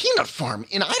make a peanut farm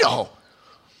in Idaho.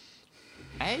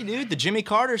 Hey, dude, the Jimmy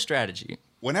Carter strategy.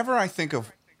 Whenever I think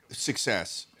of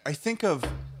success, I think of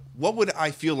what would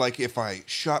I feel like if I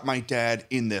shot my dad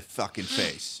in the fucking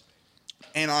face,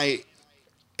 and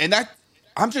that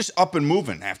I'm just up and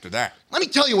moving after that. Let me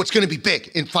tell you what's going to be big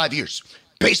in 5 years: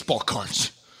 baseball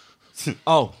cards.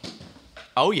 Oh.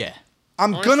 Oh, yeah.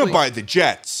 I'm Honestly- gonna buy the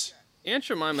Jets. Aunt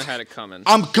Jemima had it coming.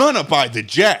 I'm gonna buy the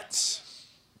Jets.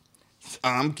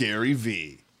 I'm Gary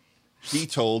V. He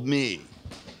told me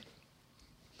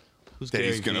Who's that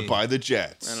he's gonna buy the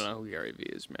Jets. I don't know who Gary V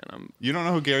is, man. You don't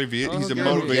know who Gary V is? I don't He's a know who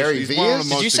motivation. Gary He's V one of is? the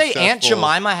Did most you say Aunt successful-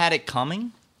 Jemima had it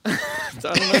coming? I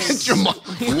don't know.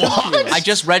 What? I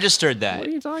just registered that. What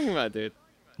are you talking about, dude?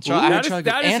 Aunt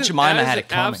Jemima had it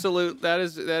coming. Absolute. That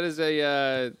is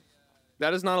a.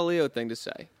 That is not a Leo thing to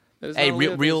say. That is Hey, not a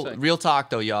Leo real thing to say. real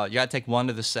talk though, y'all. You gotta take one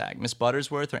to the sack. Miss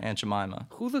Buttersworth or Aunt Jemima?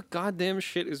 Who the goddamn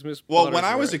shit is Miss? Well, when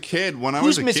I was a kid, what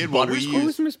Who's we Miss used Buttersworth?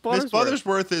 Who's Miss Buttersworth?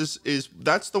 Buttersworth is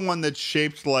that's the one that's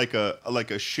shaped like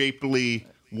a shapely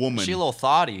woman. She a little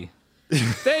thoughty.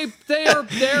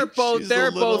 they're both She's a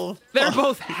little- they're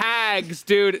both hags,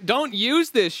 dude. Don't use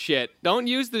this shit. Don't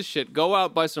use this shit. Go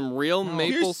out buy some real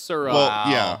maple Here's- syrup. Well, Wow.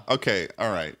 yeah, okay, all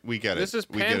right, we get it. This is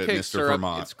we get it, pancake Mr. syrup.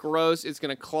 Vermont. It's gross. It's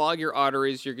gonna clog your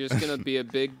arteries. You're just gonna be a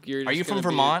big. Are you from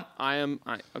Vermont? I am.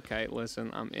 Okay,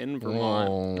 listen. I'm in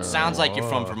Vermont. Sounds like you're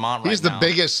from Vermont right He's the now.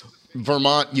 biggest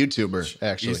Vermont YouTuber,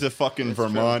 actually. He's the fucking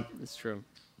Vermont It's true.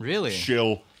 Really?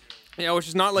 shill. Yeah, which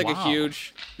is not like Wow.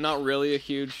 not really a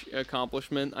huge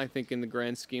accomplishment, I think, in the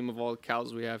grand scheme of all the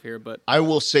cows we have here. But I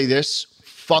will say this: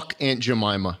 fuck Aunt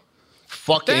Jemima.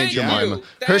 Fuck Aunt Thank you. Jemima.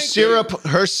 Thank you.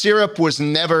 Her syrup was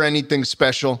never anything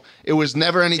special. It was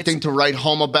never anything to write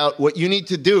home about. What you need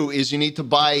to do is you need to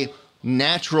buy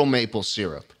natural maple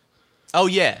syrup. Oh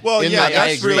yeah. Well, In yeah, the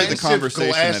that's really the expensive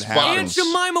conversation glass that bottles. Aunt happens.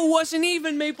 Jemima wasn't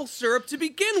even maple syrup to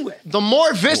begin with. The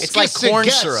more viscous like corn it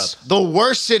gets, syrup. the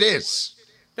worse it is.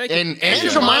 Thank you. And Aunt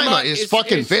Jemima is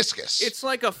fucking viscous. It's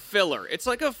like a filler. It's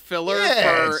like a filler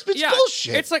Yeah, for it's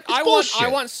bullshit. It's like It's I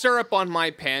bullshit. want syrup on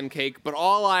my pancake, but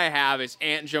all I have is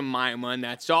Aunt Jemima, and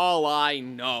that's all I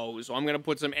know. So I'm gonna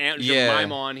put some Aunt Yeah.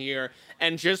 Jemima on here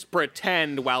and just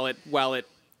pretend while it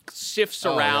sifts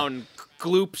Oh, yeah. around,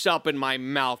 gloops up in my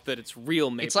mouth that it's real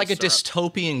maple It's like a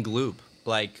syrup. dystopian gloop.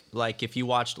 Like if you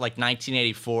watched like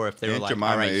 1984, if they were Aunt like,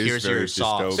 Jemima all right, is here's very your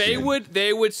sauce. dystopian.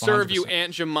 They would serve you 100%.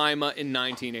 Aunt Jemima in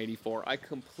 1984. I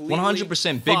completely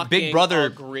 100%. fucking Big Brother.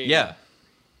 agree. Yeah.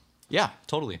 Yeah,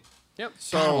 totally. Yep.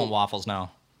 God, I So- want waffles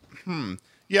now.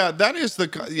 Yeah, that is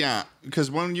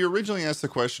because when you originally asked the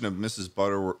question of Mrs.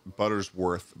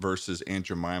 Buttersworth versus Aunt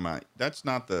Jemima, that's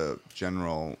not the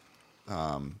general.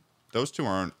 Those two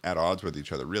aren't at odds with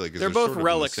each other, really. 'Cause They're sort both of in the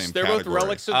relics. same They're both category.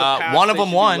 relics of the past. one of They them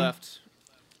should be won. left.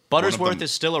 Buttersworth them-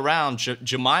 is still around.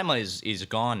 Jemima is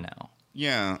gone now.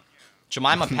 Yeah,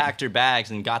 Jemima packed her bags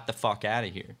and got the fuck out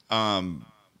of here.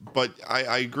 but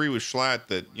I agree with Schlatt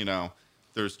that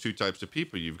there's two types of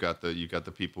people. You've got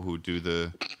the people who do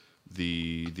the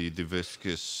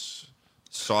viscous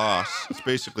sauce. It's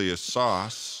basically a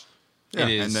sauce. It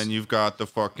is. And then you've got the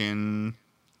fucking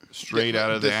straight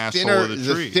out of the asshole thinner, of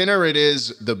the tree. The thinner it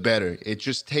is, the better. It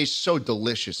just tastes so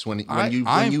delicious when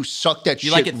you suck that You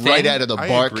shit like it right thin? out of the I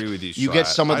bark. agree with you, You get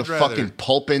Schlatt. some of the I'd rather- fucking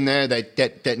pulp in there.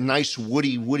 That nice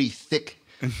woody thick,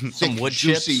 Some wood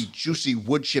chips. juicy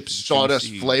wood chip sawdust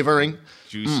Juicy. flavoring.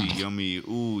 Juicy, yummy.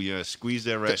 Ooh, yeah. Squeeze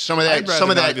that right. Some of I'd that,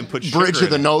 rather not even put bridge sugar of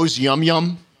the in it. nose, yum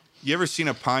yum. You ever seen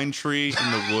a pine tree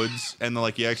in the woods and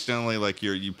you accidentally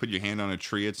you put your hand on a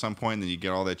tree at some point and then you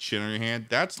get all that shit on your hand?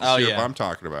 That's the Oh, syrup yeah. I'm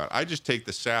talking about. I just take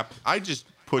the sap. I just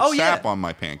put Oh, sap yeah. on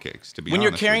my pancakes. To be When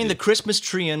you're honest carrying with the Christmas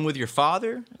tree in with your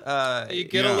father, You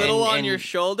get Yeah. a little And- on and- your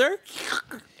shoulder.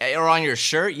 or on your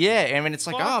shirt, yeah. I mean, it's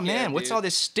like, Fuck oh yeah, man, what's dude. all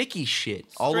this sticky shit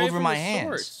all straight over from my the hands?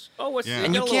 source. Oh, it's Yeah. you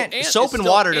And got you a little can't- ant soap is and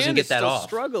still- water doesn't ant get is that still off.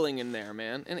 Struggling in there,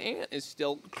 man. An ant is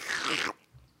still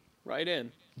right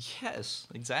in. Yes,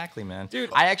 exactly, man. Dude.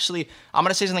 I'm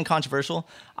gonna say something controversial.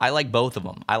 I like both of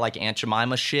them. I like Aunt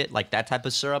Jemima shit, like that type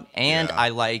of syrup, and Yeah. I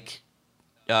like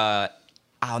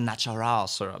au natural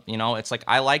syrup. You know, it's like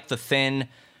I like the thin,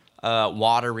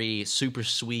 watery, super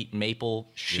sweet maple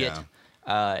shit. Yeah.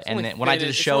 And Only then when I thin did a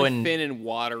and- show it's only in thin and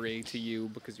watery to you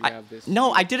because you have this.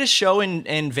 No, I did a show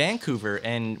in Vancouver,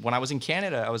 and when I was in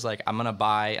Canada, I was like, I'm gonna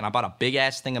buy, and I bought a big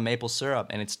ass thing of maple syrup,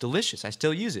 and it's delicious. I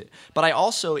still use it. But I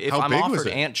also, if How I'm big offered was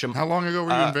it? Aunt Jemima, How long ago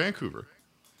were you in Vancouver?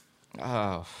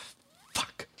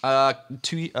 fuck,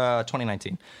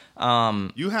 2019.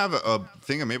 You have a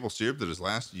thing of maple syrup that has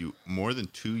lasted you more than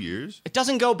 2 years, It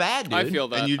doesn't go bad, dude. I feel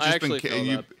that. and you've I just actually been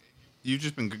feel that. you've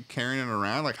just been carrying it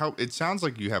around. Like how it sounds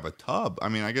like you have a tub. I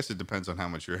mean, I guess it depends on how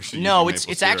much you're actually. No, using it's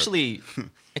maple it's syrup. actually,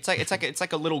 it's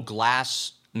like a little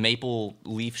glass maple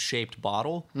leaf shaped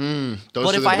bottle. Those But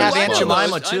are if the I have best Aunt ones.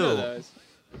 Jemima I know too. those.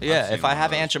 Yeah, seen if I one of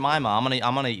have those. Aunt Jemima, I'm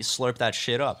gonna slurp that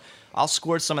shit up. I'll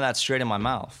squirt some of that straight in my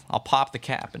mouth. I'll pop the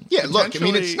cap and Yeah, look, I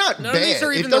mean, it's not None of these bad.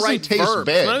 are It even the doesn't right taste verbs.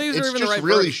 bad. None of these are It's even the just right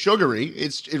really verbs. sugary.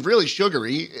 It's really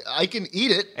sugary. I can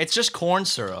eat it. it's just corn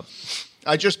syrup.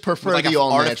 I just prefer Like the a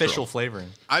all artificial natural. flavoring.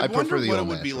 I I wonder prefer the what it all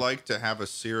would be natural. like to have a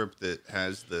syrup that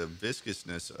has the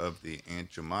viscousness of the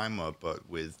Aunt Jemima, but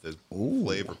with the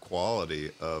flavor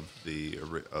quality of the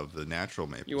natural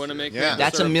maple. You want to syrup. make Yeah. maple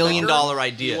That's a syrup $1 million thicker?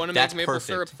 idea. You want to That's make maple perfect.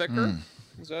 syrup thicker?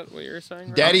 Is that what you're saying?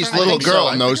 Right? Daddy's I little think so. girl I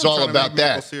think knows I'm all trying to make about maple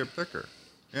that. syrup thicker.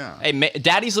 Yeah. Hey,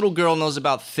 Daddy's little girl knows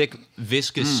about thick,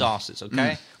 viscous sauces.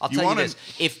 Okay, I'll You tell you wanna- this: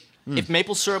 if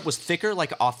maple syrup was thicker,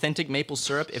 like authentic maple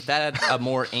syrup, if that had a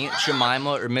more Aunt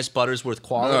Jemima or Miss Buttersworth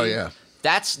quality, Oh, yeah.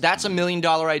 that's a $1 million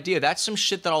idea. That's some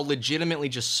shit that I'll legitimately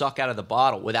just suck out of the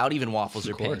bottle without even waffles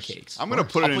or course. pancakes. I'm gonna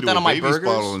put I'll it put into that a on my baby's burgers.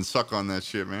 bottle and suck on that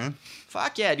shit, man.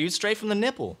 Fuck yeah, dude! Straight from the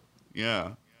nipple.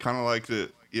 Yeah. Kind of like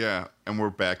the and we're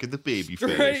back at the baby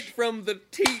Straight fetish. from the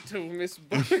teat of Miss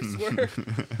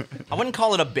Buttersworth. I wouldn't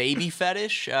call it a baby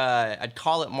fetish. I'd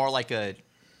call it more like a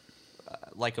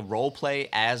role play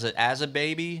as a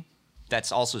baby.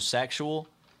 That's also sexual.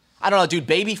 I don't know, dude.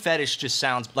 Baby fetish just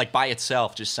sounds like by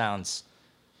itself just sounds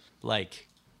like,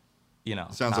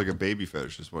 Sounds like a baby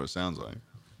fetish is what it sounds like.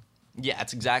 yeah.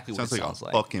 It's exactly Sounds what like it sounds a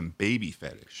like. fucking baby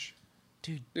fetish.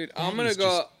 Dude, I'm gonna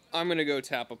go. I'm gonna go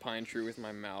tap a pine tree with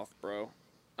my mouth, bro.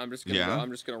 I'm just gonna Yeah? go,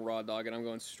 I'm just gonna raw dog it. I'm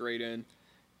going straight in.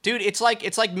 Dude, it's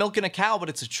like milking a cow, but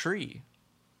it's a tree.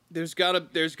 There's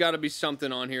gotta be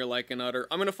something on here like an udder.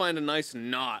 I'm gonna find a nice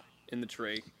knot in the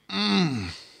tree.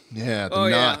 Yeah, the Oh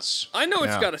nuts. yeah, I know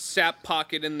it's Yeah. got a sap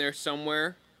pocket in there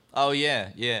somewhere. Oh yeah,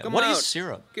 yeah. Come What out. is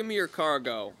syrup? Give me your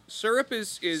cargo. Syrup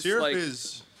is Syrup like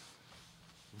is.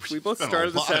 we both Spent started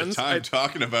a the lot sentence. of time I-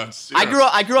 talking about syrup.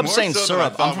 I grew up More saying so than I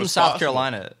syrup. thought I'm from was South possible.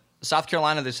 Carolina. South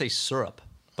Carolina, they say syrup,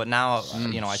 but now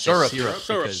I Syrup. say syrup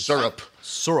Syrup. because Syrup.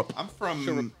 syrup. I'm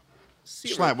from.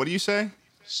 Syrup. Schlatt, what do you say?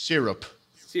 Syrup.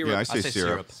 Syrup. Yeah, I I say say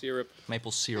syrup. syrup. Syrup.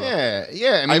 Maple syrup. Yeah, yeah.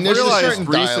 I mean, I've there's a realized certain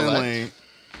dialect. recently.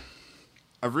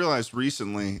 I've realized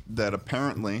recently that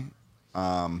apparently,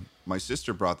 my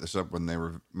sister brought this up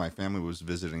when my family was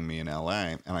visiting me in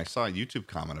LA, and I saw a YouTube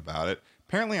comment about it.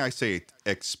 Apparently, I say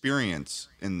experience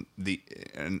in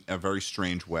a very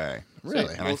strange way.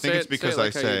 Really? And I think it's because I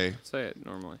say say it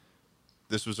normally.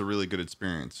 this was a really good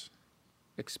experience.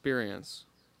 Experience.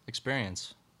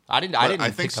 Experience. I didn't. But I didn't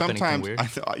I think pick up anything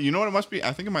sometimes weird. you know what it must be.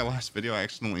 I think in my last video I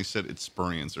accidentally said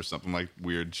experience or something like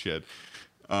weird shit.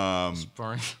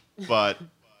 Experience. But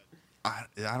I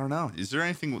don't know. Is there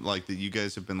anything like that you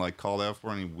guys have been like called out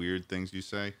for? Any weird things you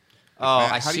say? Oh,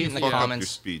 Matt, I how do see you it in the fuck up your comments.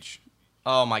 speech.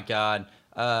 Oh my god.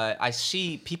 I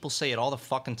see people say it all the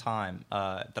fucking time.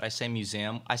 That I say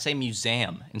museum. I say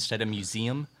museum instead of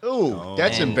museum. Ooh,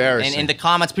 that's And- embarrassing. And in the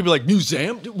comments, people are like,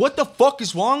 museum? Dude, what the fuck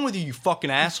is wrong with you, you fucking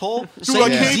asshole? Say I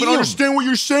can't even museum. understand what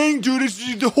you're saying, dude.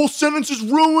 The whole sentence is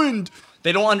ruined.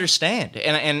 They don't understand.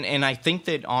 And I think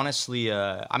that honestly,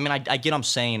 I mean, I get I'm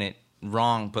saying it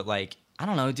wrong, but like, I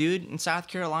don't know, dude. In South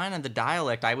Carolina, the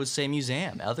dialect, I would say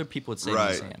museum. Other people would say Right.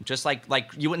 museum. Just like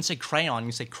you wouldn't say crayon,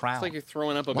 you say crown. It's like you're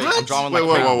throwing up a What? big. I'm drawing Wait, like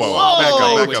whoa, crown. whoa,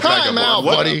 whoa, Whoa, Back up. time out,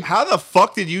 What- buddy. How the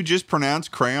fuck did you just pronounce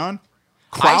crayon?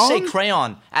 I say Crown?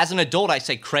 crayon. As an adult, I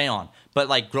say crayon. But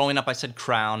like growing up, I said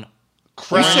crown.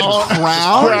 Crown.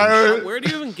 crown? Where do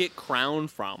you even get crown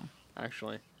from?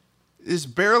 Actually, Is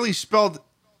barely spelled.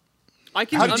 I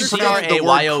can How did you understand. pronounce the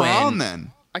word C-R-A-Y-O-N. crown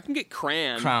then? I can get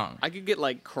crayon. Crown. I could get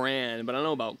like crayon, but I don't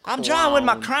know about. I'm drawing with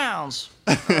my crown. crowns.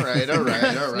 All right, all right, all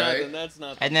That's right. nothing, that's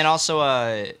not. And then also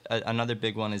another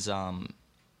big one is oh,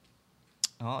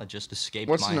 it just escaped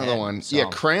What's my another head. one? So- Yeah,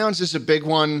 crayons is a big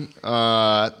one.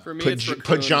 For me, it's raccoon.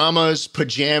 pajamas.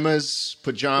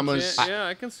 Yeah,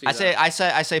 I can see. I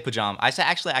that. say pajama.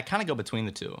 Actually I kind of go between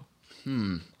the two.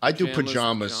 I do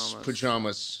Pajamas,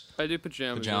 pajamas. I do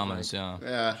pajamas. Pajamas, I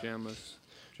yeah. think.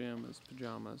 Yeah.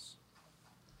 Pajamas.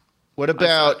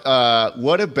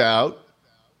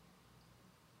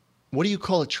 What do you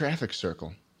call a traffic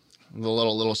circle? The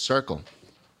little circle.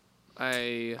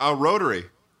 I A rotary.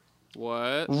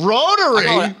 what?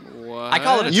 Rotary. What? I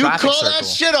call it a You traffic call circle. that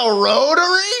shit a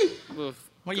rotary?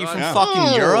 What, you God. from Yeah.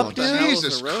 fucking Europe, the hell dude? is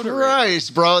Jesus a rotary?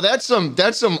 Christ, bro. That's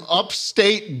some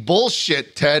upstate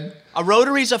bullshit, Ted. A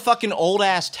rotary's a fucking old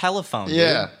ass telephone. Dude.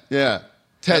 Yeah.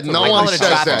 Ted, no I one call it a says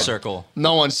traffic that. circle.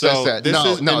 No one says So that. this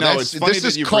No, is- no, no, it's funny this that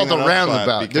is you called a bring it up, Vlad,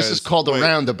 roundabout. This is because- called a wait.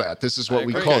 roundabout. This is what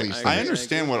we agree. call Okay, these I things. I agree.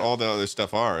 understand what all the other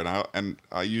stuff are, and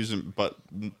I use them. But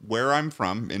where I'm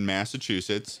from in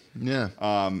Massachusetts, Yeah.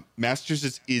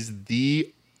 Massachusetts is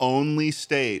the only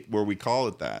state where we call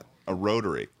it that, a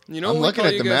rotary. You know I'm what we looking call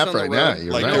at you the guys map on the right road? now.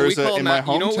 You're Like right. You know what we there's a- call in my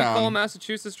you know what we call hometown-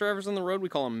 Massachusetts drivers on the road? We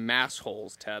call them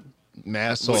massholes, Ted.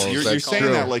 Massholes. You're that's saying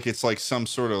true. that like it's like some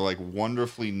sort of like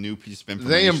wonderfully new piece of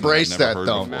information. They embrace I've that never heard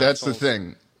though. before. That's the Assholes.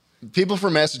 thing. People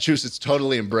from Massachusetts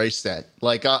totally embrace that.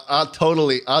 Like I'll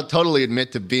totally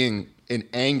admit to being an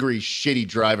angry, shitty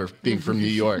driver being from New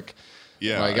York.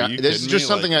 Yeah, Like are you this is kidding just me?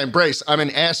 something Like, I embrace. I'm an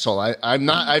asshole. I'm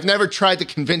not. I've never tried to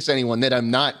convince anyone that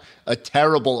I'm not a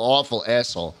terrible, awful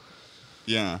asshole.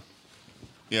 Yeah,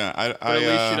 yeah. But at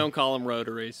least you don't call them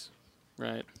rotaries,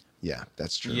 right? Yeah,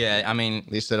 that's true. Yeah, I mean,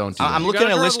 At least I don't do I'm that. looking at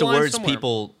gotta a draw list the of line words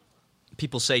somewhere.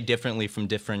 people say differently from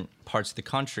different parts of the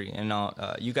country, and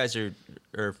you guys are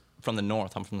from the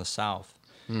north. I'm from the south.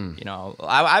 You know,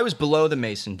 I was below the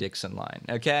Mason-Dixon line.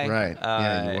 Okay, Right.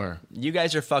 Yeah, you were. You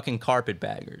guys are fucking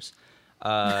carpetbaggers.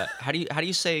 How do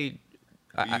you say?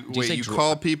 do Wait, say you dr-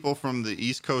 call people from the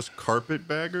East Coast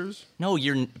carpetbaggers? No,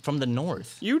 you're from the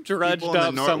north. You dredged People in the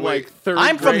up North- some wait. like third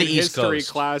I'm from grade the East history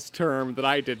Coast. class term that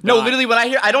I did No, not. literally, when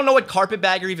I don't know what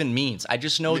carpetbagger even means. I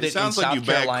just know that It sounds in like South you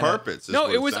bag Carolina. carpets. is No,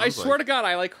 what it was. I sounds swear like. to God,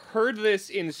 I like heard this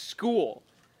in school.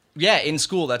 Yeah, in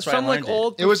school. That's right. Some I like learned it.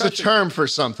 old. It was a professor- term for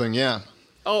something. Yeah.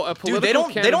 Oh, a political they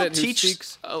don't candidate who teach-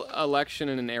 seeks election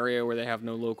in an area where they have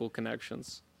no local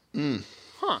connections.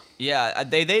 Yeah,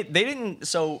 they didn't.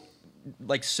 So,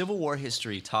 like Civil War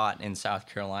history taught in South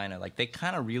Carolina, like they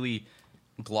kind of really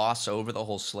gloss over the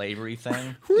whole slavery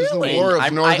thing. It's the Really? war of I-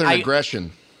 northern I-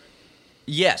 aggression.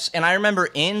 Yes, and I remember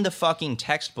in the fucking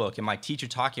textbook and my teacher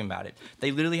talking about it,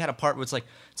 they literally had a part where it's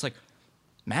like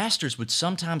masters would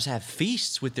sometimes have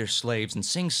feasts with their slaves and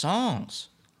sing songs.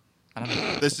 I don't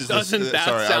know. Doesn't that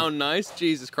sorry, sound nice?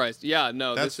 Jesus Christ. Yeah,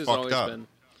 no, That's this has fucked always up. been.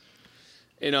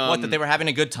 In, What, that they were having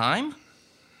a good time?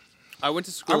 I went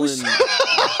to school in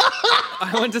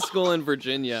I went to school in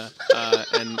Virginia,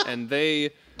 and they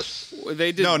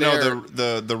did No,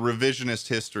 their, the revisionist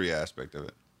history aspect of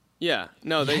it. yeah,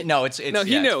 no, they No, it's no,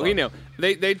 he yeah, knew, it's he fun.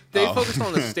 knew. They Oh. focused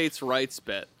on the states' rights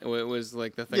bit. It was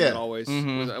like the thing Yeah. that always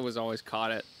was always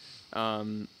caught it.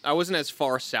 I wasn't as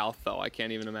far south though. I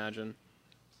can't even imagine.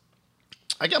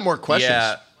 I got more questions.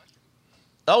 Yeah.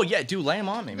 Oh yeah, dude, lay them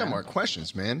on me, I got man. more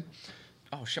questions, man.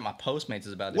 Oh shit, my Postmates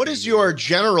is about to What be is here. your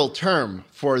general term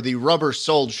for the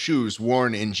rubber-soled shoes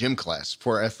worn in gym class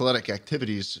for athletic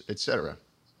activities, etc.?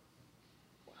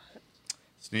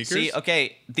 Sneakers? See,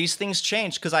 okay, these things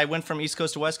change because I went from East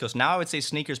Coast to West Coast. Now I would say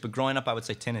sneakers, but growing up I would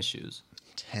say tennis shoes.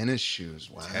 Tennis shoes.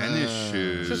 Wow. Tennis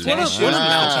shoes. Just Tennis what a shoes. Wow,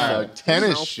 mouthful. tennis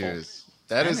Mouthful. shoes.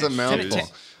 That is a Tennis mouthful.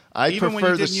 shoes. I Even when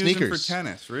prefer you the didn't use them sneakers. for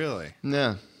tennis, really.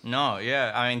 Yeah. No,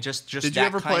 yeah, I mean just Did you that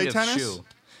ever kind play of tennis? shoe.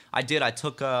 I did. I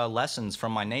took lessons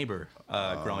from my neighbor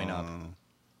growing up.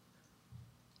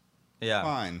 Yeah.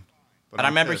 Fine. But I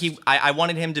I'm remember pissed. I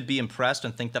wanted him to be impressed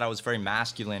and think that I was very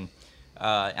masculine.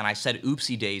 And I said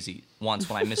oopsie daisy once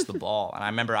when I missed the ball. And I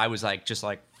remember I was like, just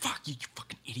like, fuck you, you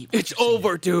fucking idiot. It's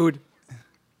over, dude.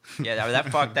 Yeah,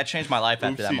 that changed my life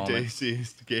after that Oopsie moment.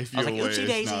 daisies gave I you was like, away oopsie as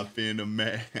daisy. not being a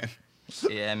man.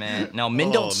 Yeah, man. No, men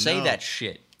Oh, don't say no. that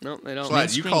shit. No, they don't.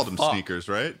 Glad you scream called them fuck. sneakers,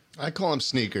 right? I call them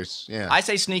sneakers. Yeah. I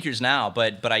say sneakers now,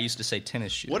 but I used to say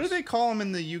tennis shoes. What do they call them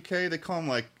in the UK? They call them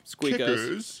like Squeakos.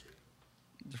 kickers.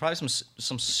 There's probably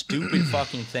some stupid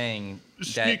fucking thing that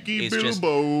Sneaky is just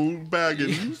Bilbo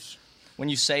Baggins. when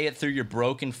you say it through your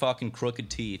broken fucking crooked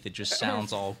teeth, it just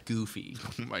sounds all goofy.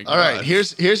 Oh my All right. God.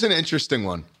 Here's an interesting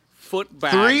one. Foot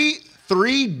bag.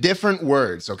 Three different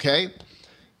words. Okay.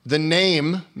 The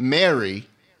name Mary.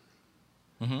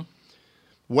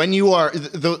 When you are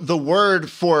the word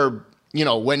for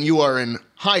when you are in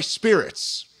high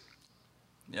spirits,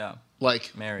 Yeah.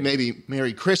 like Mary. maybe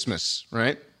Merry Christmas,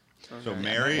 right? So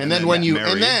Mary, And then when you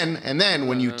Mary. and then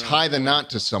when you tie the knot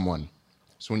to someone,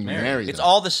 so when you marry them, It's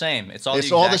all the same. It's all it's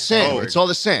the all the exact same. word. It's all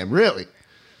the same, really.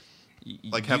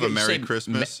 like have a You Merry say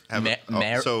Christmas. Have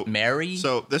Mary.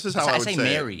 So this is how I I would say say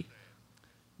it. Mary.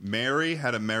 Mary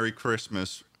had a Merry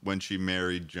Christmas when she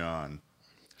married John.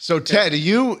 So Ted,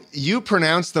 you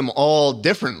pronounce them all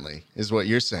differently, is what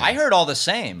you're saying. I heard all the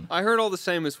same. I heard all the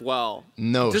same as well.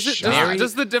 No Does it? shot. Mary-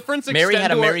 Does the difference extend Mary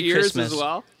had a to our Merry ears Christmas. as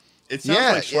well? It sounds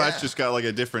Yeah, like Schlatt yeah. just got like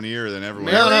a different ear than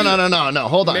everyone. No, else. no.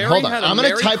 Hold on, Mary hold on. had a I'm going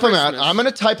to Merry type them out. Christmas. I'm going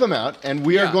to type them out, and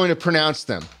we are Yeah. going to pronounce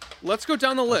them. Let's go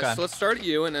down the list. Okay. Let's start at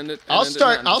you and end it. I'll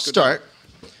start. I'll start.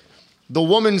 The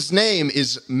woman's name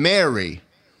is Mary.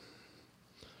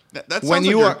 That sounds When like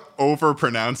you you're are- over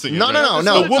pronouncing it. No, no, there.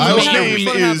 no. The woman's Just name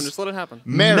is Just let it happen.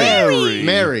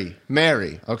 Mary.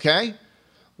 Mary. Okay.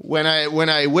 When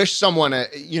I wish someone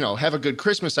have a good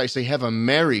Christmas, I say have a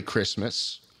Merry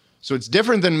Christmas. So it's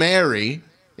different than Mary.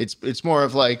 It's more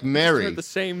of like Mary. They're the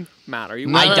same matter. You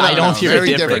No, I no, don't no, hear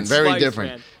very a difference. Very Spice,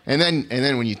 different. man. And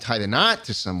then when you tie the knot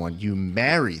to someone, you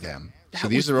marry them. So That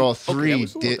these was are all the- okay, that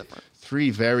was a little different. three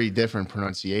very different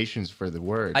pronunciations for the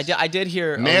words. I did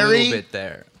hear a Mary? little bit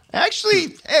there.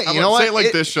 Actually, hey, How you about know what? say it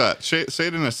like this, Shot. Say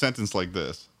it in a sentence like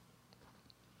this.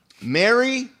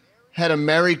 Mary had a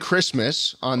Merry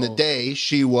Christmas on the Oh. day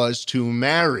she was to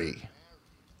marry.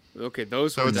 Okay,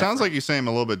 those. So were it sounds like you say them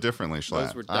a little bit differently, Those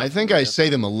Schlatt. were I think definitely I say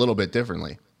them a little bit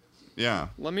differently. Yeah.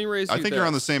 Let me raise you I think you're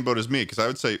on the this. same boat as me because I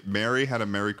would say Mary had a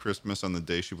Merry Christmas on the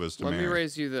day she was to Let marry. me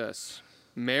raise you this.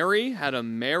 Mary had a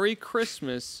Merry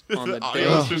Christmas on the day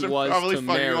audience she are was probably to fucking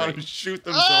want marry. to shoot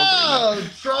themselves right now.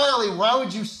 Charlie, why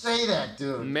would you say that,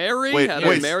 dude? Mary Wait, had a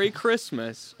wait. Merry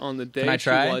Christmas on the day I she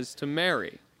try? was to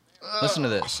marry. Listen to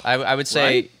this. I would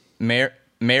say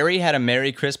Mary had a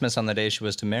Merry Christmas on the day she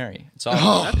was to marry. It's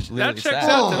all That literally checks that.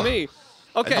 out to me.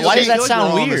 Okay, Why okay, does that good.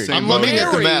 sound We're all on the weird? same I'm boat looking here.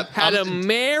 at the Mary map. had a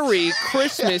Merry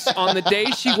Christmas on the day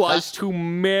she was to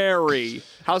marry.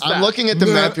 How's that? I'm looking at the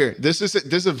map here. This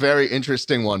is a very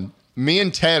interesting one. Me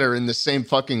and Ted are in the same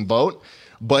fucking boat,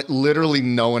 but literally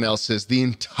no one else is. The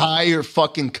entire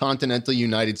fucking continental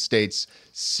United States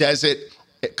says it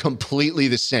completely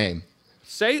the same.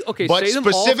 Say okay. But say them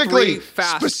all specifically, three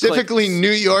fast. specifically clicks. New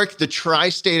York, the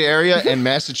tri-state area, and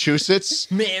Massachusetts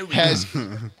has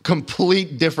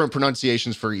complete different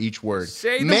pronunciations for each word.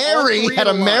 Say them all Mary three had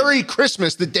a in a line. Merry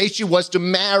Christmas the day she was to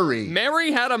marry.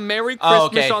 Mary had a Merry Christmas Oh,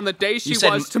 okay. on the day she You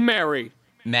said was to marry.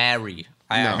 Marry.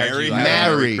 I No. heard you.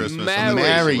 Marry. Christmas. Marry. on the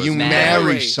Marry. list. You Marry.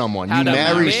 marry someone. You Had a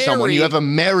marry someone. Mary. You have a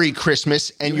Merry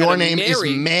Christmas, and You had your a name is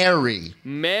Mary. Mary.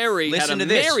 Mary Listen had a to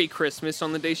this. Merry Christmas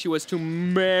on the day she was to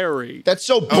marry. That's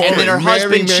so boring. And then her Mary,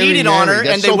 husband Mary, cheated on Mary. her,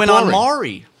 That's and they so went boring. on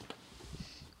Maury.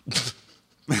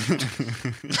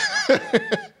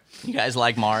 You guys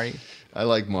like Maury? I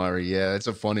like Mari. Yeah, that's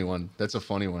a funny one. That's a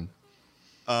funny one.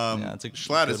 Yeah, it's a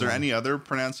Schlatt, good is there one. any other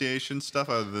pronunciation stuff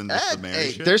other than just the Mary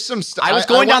Hey, shit? there's some stuff. I was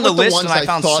going down the list ones and I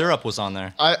found thought, syrup was on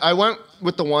there. I went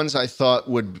with the ones I thought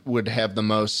would have the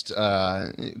most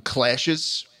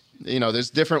clashes. You know, there's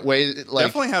different ways. Like,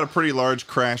 Definitely had a pretty large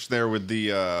crash there with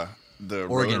the Oregon.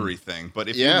 rotary thing. But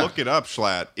if Yeah. you look it up,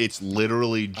 Schlatt, it's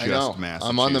literally I know. just Massachusetts.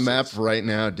 I'm on the map right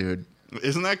now, dude.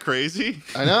 Isn't that crazy?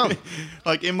 I know.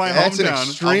 Like in my That's an hometown, I'll be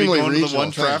extremely going to the regional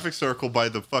one thing. traffic circle by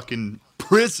the fucking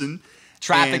prison.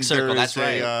 Traffic and circle, there's that's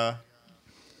right.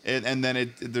 And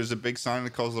then there's a big sign that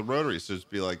calls the Rotary. So just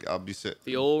be like,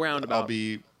 The old roundabout.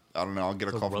 I don't know. I'll get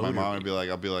a The call from my mom Rotary.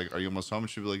 and I'll be like, are you almost home? And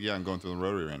she'll be like, yeah, I'm going through the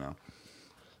Rotary right now.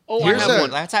 Oh, Here's I have a-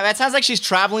 one. That sounds like she's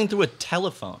traveling through a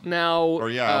telephone. Now, Or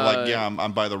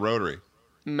I'm by the Rotary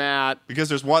Matt. because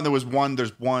there's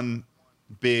one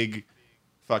big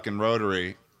fucking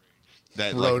Rotary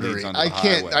that like, Rotary. leads onto I the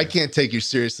can't. highway. I can't take you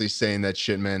seriously saying that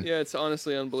shit, man. Yeah, it's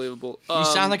honestly unbelievable. You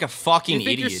sound like a fucking you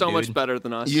think idiot, you're so dude. much better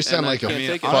than us. You sound and I like a can't I mean,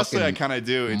 take it. honestly, I fucking kind of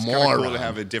do. It's kind of cool moron. to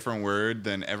have a different word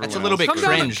than everyone. a little bit else. Come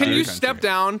down. cringe, Can dude. you step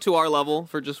down to our level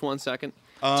for just 1 second?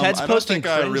 Ted's I don't posting think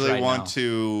I cringe really right want now.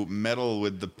 to meddle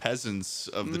with the peasants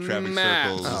of the traffic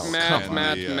Matt, circles. Matt, and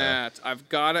Matt, the, Matt. I've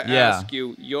got to Yeah. ask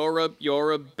you. You're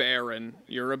a baron.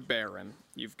 You're a baron.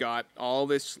 You've got all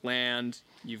this land.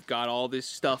 You've got all this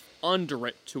stuff under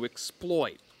it to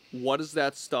exploit. What is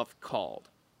that stuff called?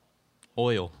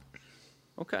 Oil.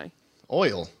 Okay.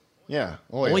 Oil. Yeah.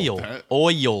 Oil.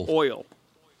 Oil. Oil.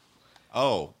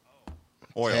 Oh,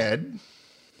 oil. Ed.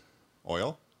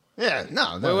 Oil. Yeah.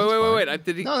 No. No. Wait, that's fine. wait. I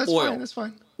did No, that's oil. fine. That's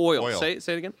fine. Oil. Oil. Say it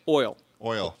again. Oil.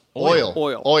 Oil. Oil.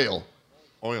 Oil. Oil.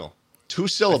 Oil. 2 I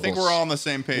syllables. think we're all on the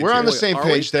same page. We're on the here. same Are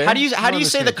we? page there. How do you We're on say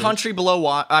same the page. country below?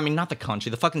 I mean, not the country.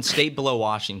 The fucking state below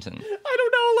Washington. I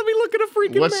don't know. Let me look at a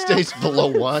freaking What map. state's below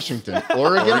Washington?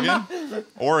 Oregon.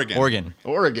 Oregon. Oregon.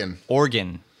 Oregon.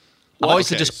 Oregon. I always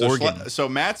said just so Oregon. So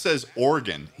Matt says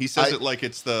Oregon. He says it like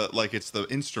it's the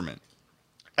instrument.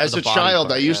 As the a body child,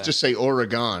 part, I used yeah. to say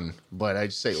Oregon, but I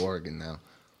say Oregon now.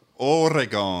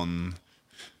 Oregon.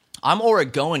 I'm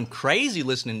Oregon crazy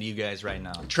listening to you guys right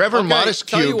now. Trevor Okay, Modest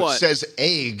tell you Cube what. says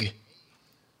egg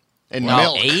and No,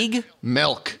 milk. egg?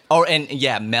 Milk. Oh, and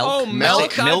yeah, milk. Oh,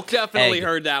 milk. Say I've definitely egg.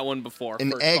 heard that one before.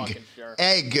 An for egg. fucking sure.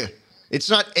 Egg. It's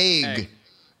not egg.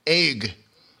 Egg.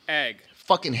 Egg.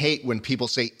 Fucking hate when people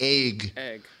say egg.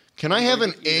 Egg. Can I have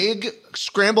an egg?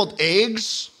 Scrambled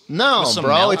eggs? No, With some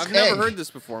bro. milk? It's I've egg. never heard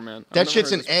this before, man. I've That never shit's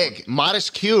heard an this before. egg.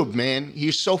 Modest Cube, man.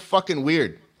 He's so fucking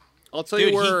weird. I'll tell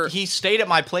you where. Dude, he stayed at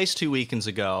my place 2 weekends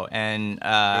ago, and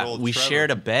old we Trevor.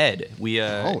 shared a bed. We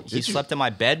did he you? slept in my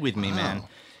bed with me, man. Wow.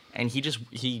 And he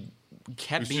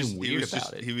kept being weird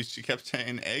about it. He kept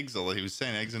saying eggs. He was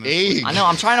saying eggs in Egg. his sleep. I know.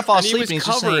 I'm trying to fall and he asleep, was and he's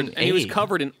just covered. saying And he was egg.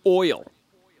 covered in oil.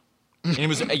 And it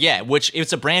was which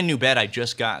it's a brand new bed I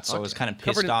just got, so I was kind of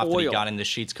Covered pissed in off that he oil. got in the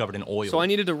sheets covered in oil. So I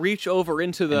needed to reach over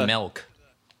into the and milk.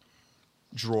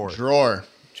 Drawer. Drawer.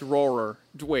 drawer.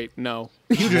 Wait, no.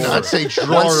 You do not say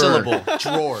drawer. One syllable.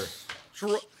 Drawer.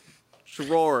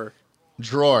 Drawer.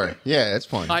 Drawer. Yeah, that's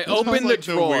fine. I Sounds opened like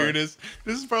the drawer. weirdest.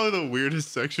 This is probably the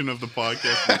weirdest section of the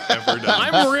podcast we've ever done.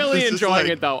 I'm really This is enjoying like-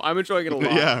 it though. I'm enjoying it a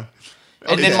lot. Yeah.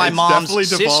 And then my it's mom's definitely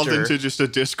devolved sister. into just a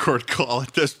Discord call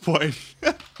at this point.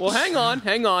 Well, hang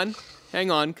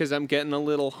on, because I'm getting a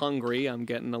little hungry. I'm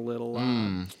getting a little.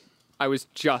 I was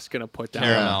just gonna put that.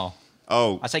 Caramel.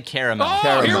 Oh, I say caramel. Oh,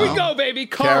 Caramel. here we go, baby.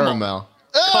 Caramel. Caramel.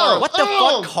 Oh, What the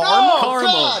oh, fuck? Caramel?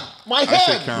 Caramel. God, my said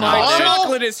head. caramel. My Caramel?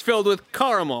 chocolate is filled with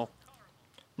caramel.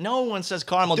 No one says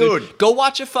caramel, Dude. dude. Go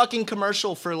watch a fucking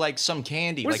commercial for like some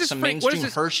candy, What is like this some freak- what is mainstream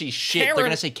this? Hershey shit. They're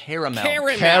gonna say caramel.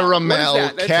 Caramel. Caramel. What is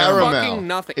that? That's Caramel. fucking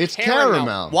nothing. It's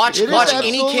caramel. Watch It is watch any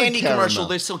absolutely candy commercial. caramel.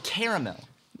 There's still caramel.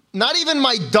 Not even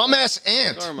my dumbass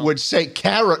aunt Caramel. would say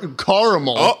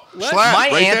caramel. oh, Let's- Schlatt, My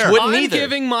right aunt there. would- I'm neither.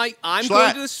 giving my. I'm Schlatt.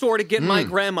 going to the store to get my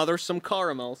grandmother some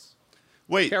caramels.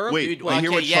 Wait, Caramel? wait. Dude, You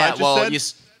hear what yeah, Schlatt just well, said? you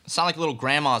sound like a little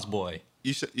grandma's boy.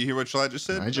 You hear what Schlatt just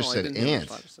said? I just No, I said didn't hear aunt.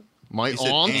 what Schlatt said. My You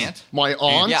said aunt. aunt? My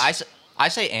aunt. Yeah, I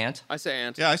say aunt. I say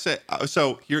aunt. Yeah, I said.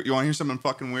 So here, you want to hear something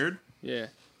fucking weird? Yeah.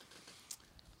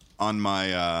 On my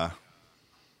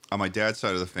dad's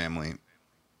side of the family,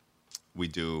 we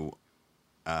do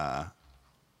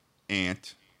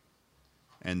aunt,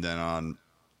 and then on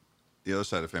the other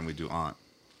side of the family, we do aunt.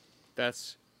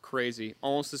 That's crazy.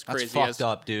 Almost as That's crazy fucked as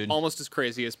up, dude. Almost as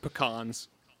crazy as pecans.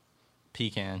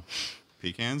 Pecan.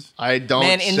 Pecans? I don't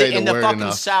Man, say in the the word fucking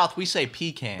enough. South, we say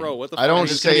pecan. Bro, what the I don't fuck?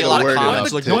 There's gonna say be a the lot of word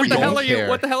comments enough. like, to no, What the even hell are you? care.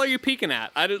 What the hell are you peeking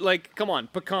at? I did, like, come on,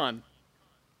 pecan.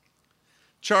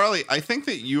 Charlie, I think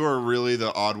that you are really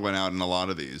the odd one out in a lot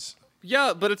of these.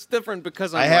 Yeah, but it's different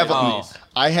because I'm I have right on Oh. these.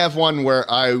 I have one where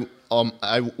I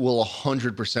will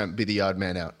 100% be the odd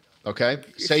man out. Okay?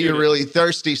 Say Shoot you're it. really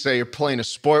thirsty, say you're playing a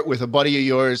sport with a buddy of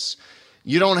yours.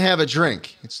 You don't have a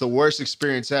drink. It's the worst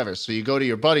experience ever. So you go to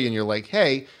your buddy and you're like,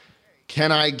 "Hey,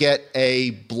 can I get a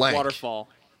blank?" Waterfall.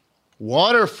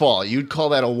 Waterfall. You'd call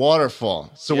that a waterfall.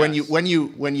 So when Yes.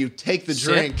 you take the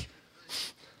Sip. drink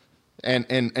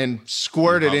and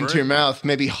squirt You it hover into it? your mouth,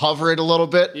 maybe hover it a little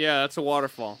bit, Yeah, that's a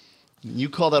waterfall. you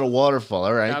call that a waterfall.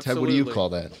 All right. Ted, what do you Absolutely. call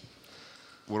that?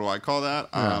 What do I call that?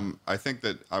 I think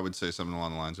that I would say something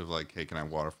along the lines of like, "Hey, can I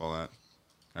waterfall that?"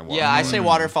 Can Yeah, I waterfall say it?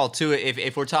 waterfall too.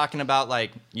 If we're talking about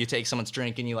like you take someone's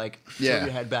drink and you like Yeah. tilt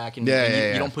your head back and, Yeah, and you,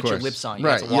 yeah, you don't of put your course. lips on it.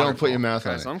 Right. That's a You don't put waterfall. your mouth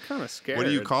on Guys, it. I'm kind of scared. What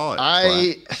do you call it?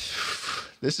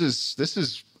 This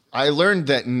is I learned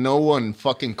that no one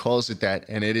fucking calls it that,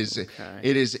 and it is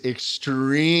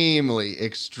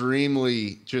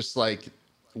extremely just like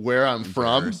where I'm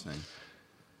from. Embarrassing.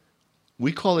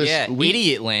 We call this Yeah,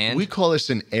 idiot land. We call this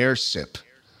an air sip.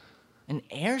 An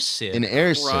air sip. An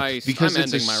air sip Christ, because I'm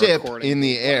it's a ending my sip recording. in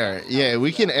the air. Yeah,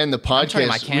 we can end the I'm turning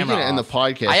my podcast. We camera can end the off.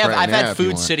 podcast. I've right now had if you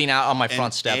food want. sitting out on my An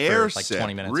front step air for like sip.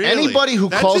 20 minutes. Really? Anybody who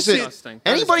That calls just it disgusting.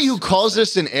 That is anybody who calls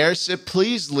disgusting. this an air sip,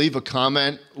 please leave a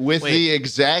comment with Wait. the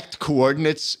exact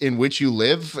coordinates in which you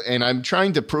live. And I'm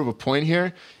trying to prove a point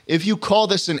here. If you call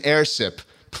this an air sip,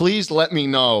 please let me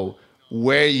know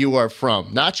where you are from.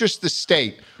 Not just the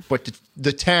state, but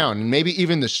the town, and maybe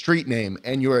even the street name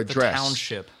and your The address.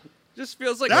 township. Just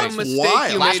feels like That's a mistake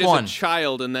wild. you Last made one. as a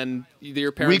child, and then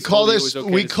your parents. We call told you it this was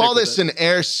okay we to call stick with this it. an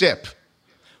air sip.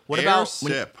 What Air about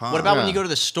sip, huh? What about when Yeah. you go to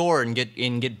the store and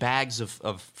get bags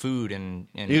of food and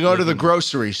You go to the live in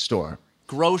grocery store.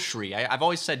 grocery? I've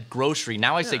always said grocery.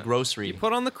 Now I say grocery. You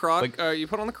put on the crock. Like- You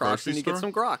put on the Crocs, Grocery and you get store?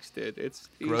 some Grocs, dude. It's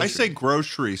easy. I say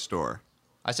grocery store.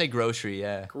 I say grocery.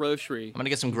 Yeah. grocery. I'm gonna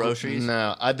get some groceries.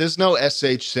 No, there's no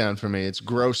sh sound for me. It's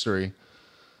grocery.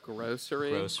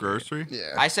 Grocery. Grocery?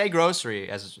 Yeah. I say grocery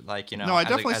as like No, I as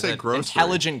definitely as say an grocery.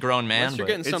 Intelligent grown man. Unless you're but-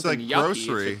 getting It's something like yucky,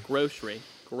 grocery. it's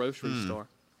a grocery store.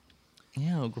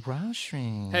 Ew,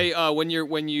 grocery. Hey, when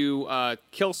you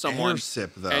kill someone Air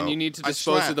sip, though. and you need to I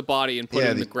dispose swear. of the body and put Yeah,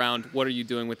 it in the the- ground, what are you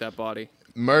doing with that body?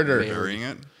 Murder. Burying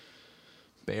it?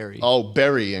 Berry. Oh,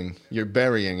 burying. You're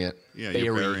burying it. Yeah,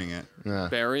 you're Berry. burying it. Yeah.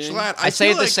 Burying. Schlatt, I say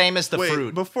feel it the same as the wait,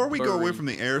 fruit. Before we go away Bury. from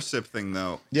the air sip thing,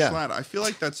 though, Yeah. Schlatt, I feel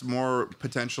like that's more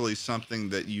potentially something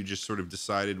that you just sort of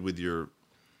decided with your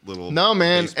little. No,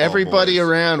 man. baseball Everybody boys.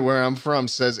 around where I'm from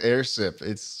says air sip.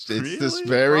 It's this Really?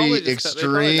 very Probably just- they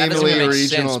probably- That doesn't extremely even make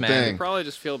regional sense, man. You thing. probably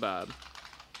just feel bad.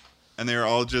 And they're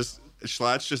all just.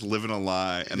 Schlatt's just living a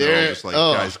lie, and they're all They're- just like,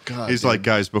 oh, guys. God, he's dude. like,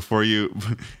 guys, before you,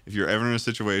 if you're ever in a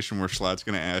situation where Schlatt's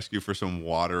gonna ask you for some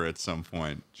water at some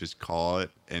point, just call it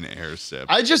an air sip.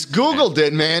 I just Googled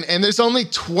it, man, and there's only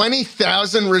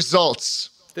 20,000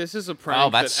 results. This is a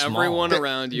prank that that's small. everyone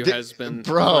around you Th- has been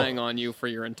bro. playing on you for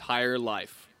your entire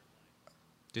life.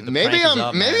 Dude, the Maybe prank is I'm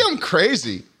up, maybe man. I'm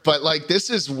crazy, but like this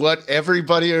is what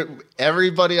everybody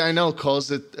I know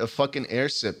calls it a fucking air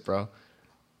sip, bro.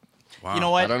 Wow. You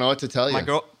know what? I don't know what to tell you. My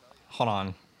girl, hold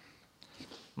on.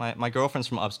 My girlfriend's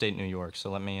from upstate New York, so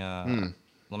let me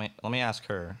let me ask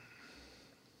her.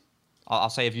 I'll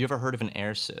say, have you ever heard of an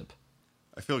air sip?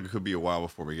 I feel like it could be a while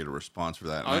before we get a response for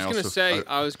that. I was And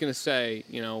gonna say,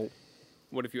 you know,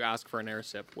 what if you ask for an air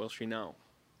sip? Will she know?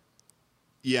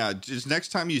 yeah, just next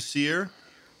time you see her,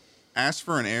 ask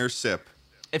for an air sip.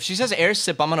 If she says air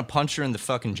sip, I'm gonna punch her in the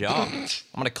fucking jaw. I'm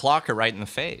gonna clock her right in the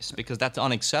face because that's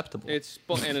unacceptable. It's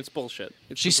bullshit.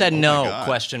 It's She just said my no? God.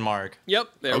 Question mark. Yep,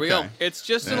 there we go. Okay. It's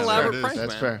just an Yeah, elaborate there it is. prank,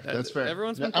 That's man. fair. That- That's fair.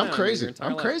 Everyone's been I'm playing on you crazy. your entire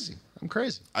I'm life. crazy. I'm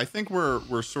crazy. I think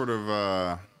we're sort of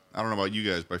I don't know about you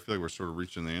guys, but I feel like we're sort of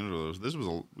reaching the end of those. This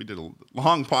was we did a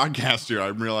long podcast here.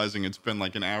 I'm realizing it's been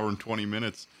like an hour and 20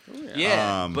 minutes.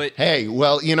 Yeah, Um, but Hey,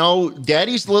 well, you know,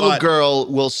 Daddy's little But- girl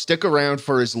will stick around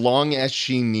for as long as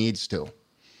she needs to.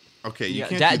 Okay, you Yeah,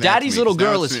 can't. Da- do that Daddy's to me, little 'cause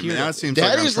now girl it is seems- here. Now it seems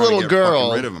Daddy's like I'm trying little to get fucking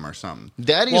girl- rid of him or something.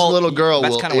 Daddy's Well, little girl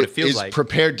that's will, kinda what it feels is like.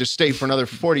 prepared to stay for another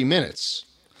 40 minutes.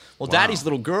 well, Wow. Daddy's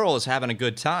little girl is having a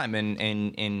good time,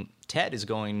 and Ted is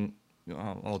going.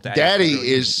 Well, Daddy you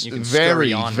is can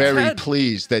very, scurry on. very Ted-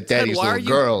 pleased that Daddy's why are little you,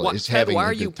 girl why, is Ted, having why a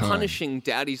are good you time. punishing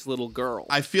Daddy's little girl?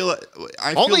 I feel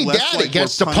Only less Daddy like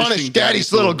gets we're to punish punishing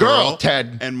Daddy's little girl,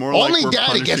 Ted. and more Only like we're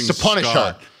Daddy gets to punishing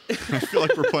punish her. Scott. I feel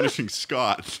like we're punishing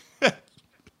Scott.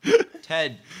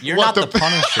 Ted, you're What, not the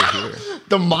Punisher here.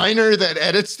 The miner that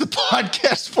edits the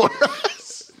podcast for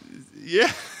us.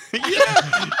 Yeah.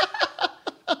 Yeah.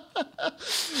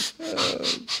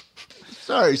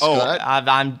 Sorry, Scott.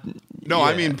 I'm No, yeah.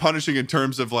 I mean punishing in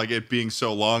terms of like it being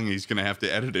so long, he's gonna have to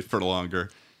edit it for longer.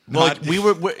 Well, Not- we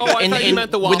were Oh, I thought you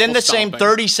meant the waffle within the same stomping.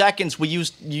 30 seconds. You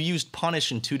used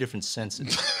punish in two different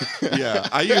senses. Yeah,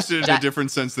 I used it in a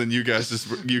different sense than you guys.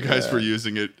 You guys were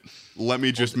using it. Let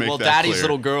me just make Well, that Daddy's clear.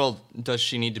 little girl, does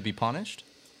she need to be punished?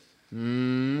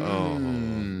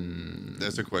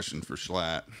 That's a question for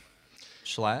Schlatt.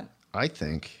 Schlatt? I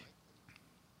think,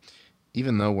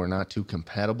 even though we're not too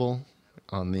compatible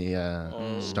on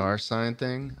the star sign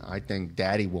thing, I think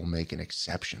Daddy will make an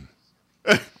exception.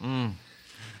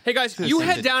 Hey guys, you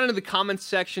head down into the comments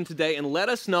section today and let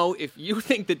us know if you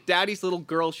think that Daddy's little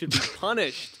girl should be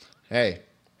punished. Hey,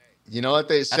 you know what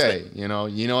they say.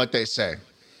 what- You know what they say.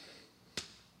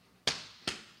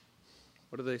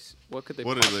 What do they? What could they?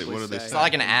 What do they- possibly what do they say? It's not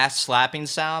like an ass slapping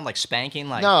sound, like spanking,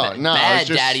 like No, no, bad it's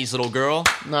just- Daddy's little girl.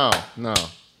 No. Wow.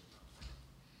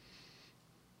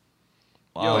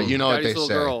 But you know what Daddy's they little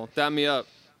say. girl, dab me up.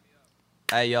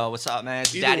 Hey, yo, what's up, man?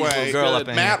 It's Either Daddy's way, little girl good. up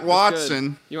in Matt here.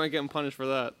 Watson. You ain't getting punished for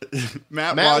that.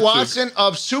 Matt Matt Watson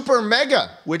of Super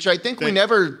Mega, which I think we Thank-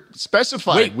 never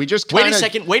specified. Wait, we just wait kinda, a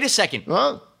second. Wait a second.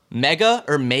 Well, Mega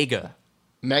or mega?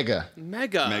 Mega.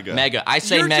 Mega. Mega. Mega. I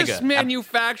say You're mega. just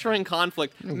manufacturing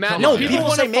conflict, Matt. come if on. people People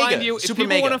want say to find mega, you. If super people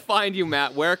mega. want to find you,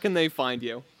 Matt, where can they find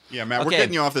you? Yeah, Matt, we're Okay.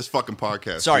 getting you off this fucking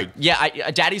podcast. Sorry. dude.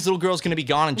 Yeah, Daddy's little girl's gonna be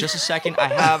gone in just a second. I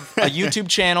have a YouTube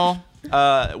channel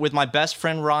with my best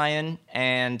friend Ryan,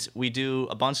 and we do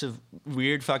a bunch of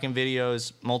weird fucking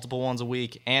videos, multiple ones a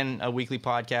week, and a weekly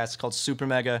podcast called Super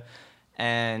Mega.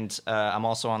 And I'm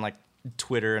also on like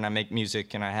Twitter, and I make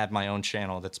music, and I have my own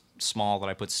channel that's small that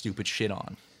I put stupid shit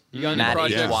on. You got any Matt H.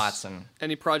 projects? Watson.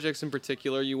 Any projects in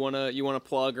particular you wanna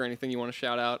plug or anything you wanna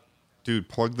shout out? Dude,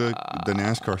 plug the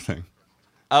NASCAR thing.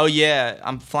 Oh yeah,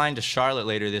 I'm flying to Charlotte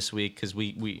later this week because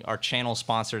we our channel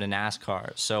sponsored a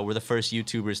NASCAR, so we're the first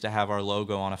YouTubers to have our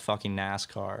logo on a fucking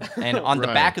NASCAR. And on the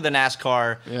Right. back of the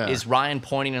NASCAR Yeah. is Ryan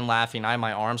pointing and laughing. I have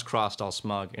my arms crossed, all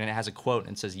smug, and it has a quote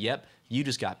and it says, "Yep, you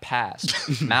just got passed."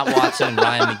 Matt Watson and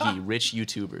Ryan McGee, rich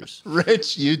YouTubers.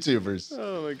 Rich YouTubers.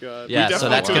 Oh my god. Yeah, We so definitely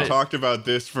that's could have good. talked about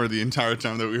this for the entire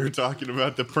time that we were talking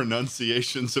about the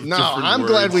pronunciations of No, different I'm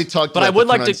words. glad we talked But about I would the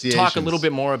like to talk a pronunciations. little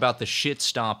bit more about the shit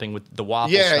stomping with the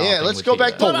waffle Yeah, stomping. yeah, let's with go you.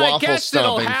 back to But I waffle guess it'll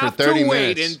stomping for have 30 to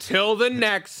wait minutes. until the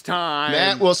next time.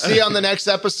 Matt, we'll see you on the next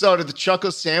episode of the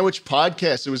Chuckle Sandwich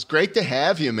Podcast. It was great to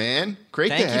have you, man. Great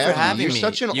Thank to you for have having you. You're me.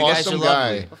 such an You guys awesome are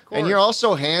lovely. guy. Of course. And you're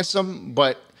also handsome,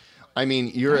 but I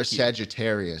mean, you're a Thank you.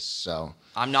 Sagittarius, so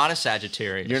I'm not a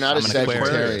Sagittarius. you're not I'm a an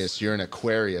Sagittarius. You're an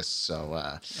Aquarius, so All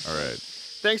right.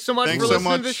 Thanks so much Thanks for so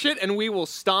listening to much. this shit, and we will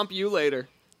stomp you later.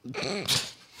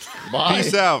 bye.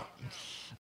 Peace out.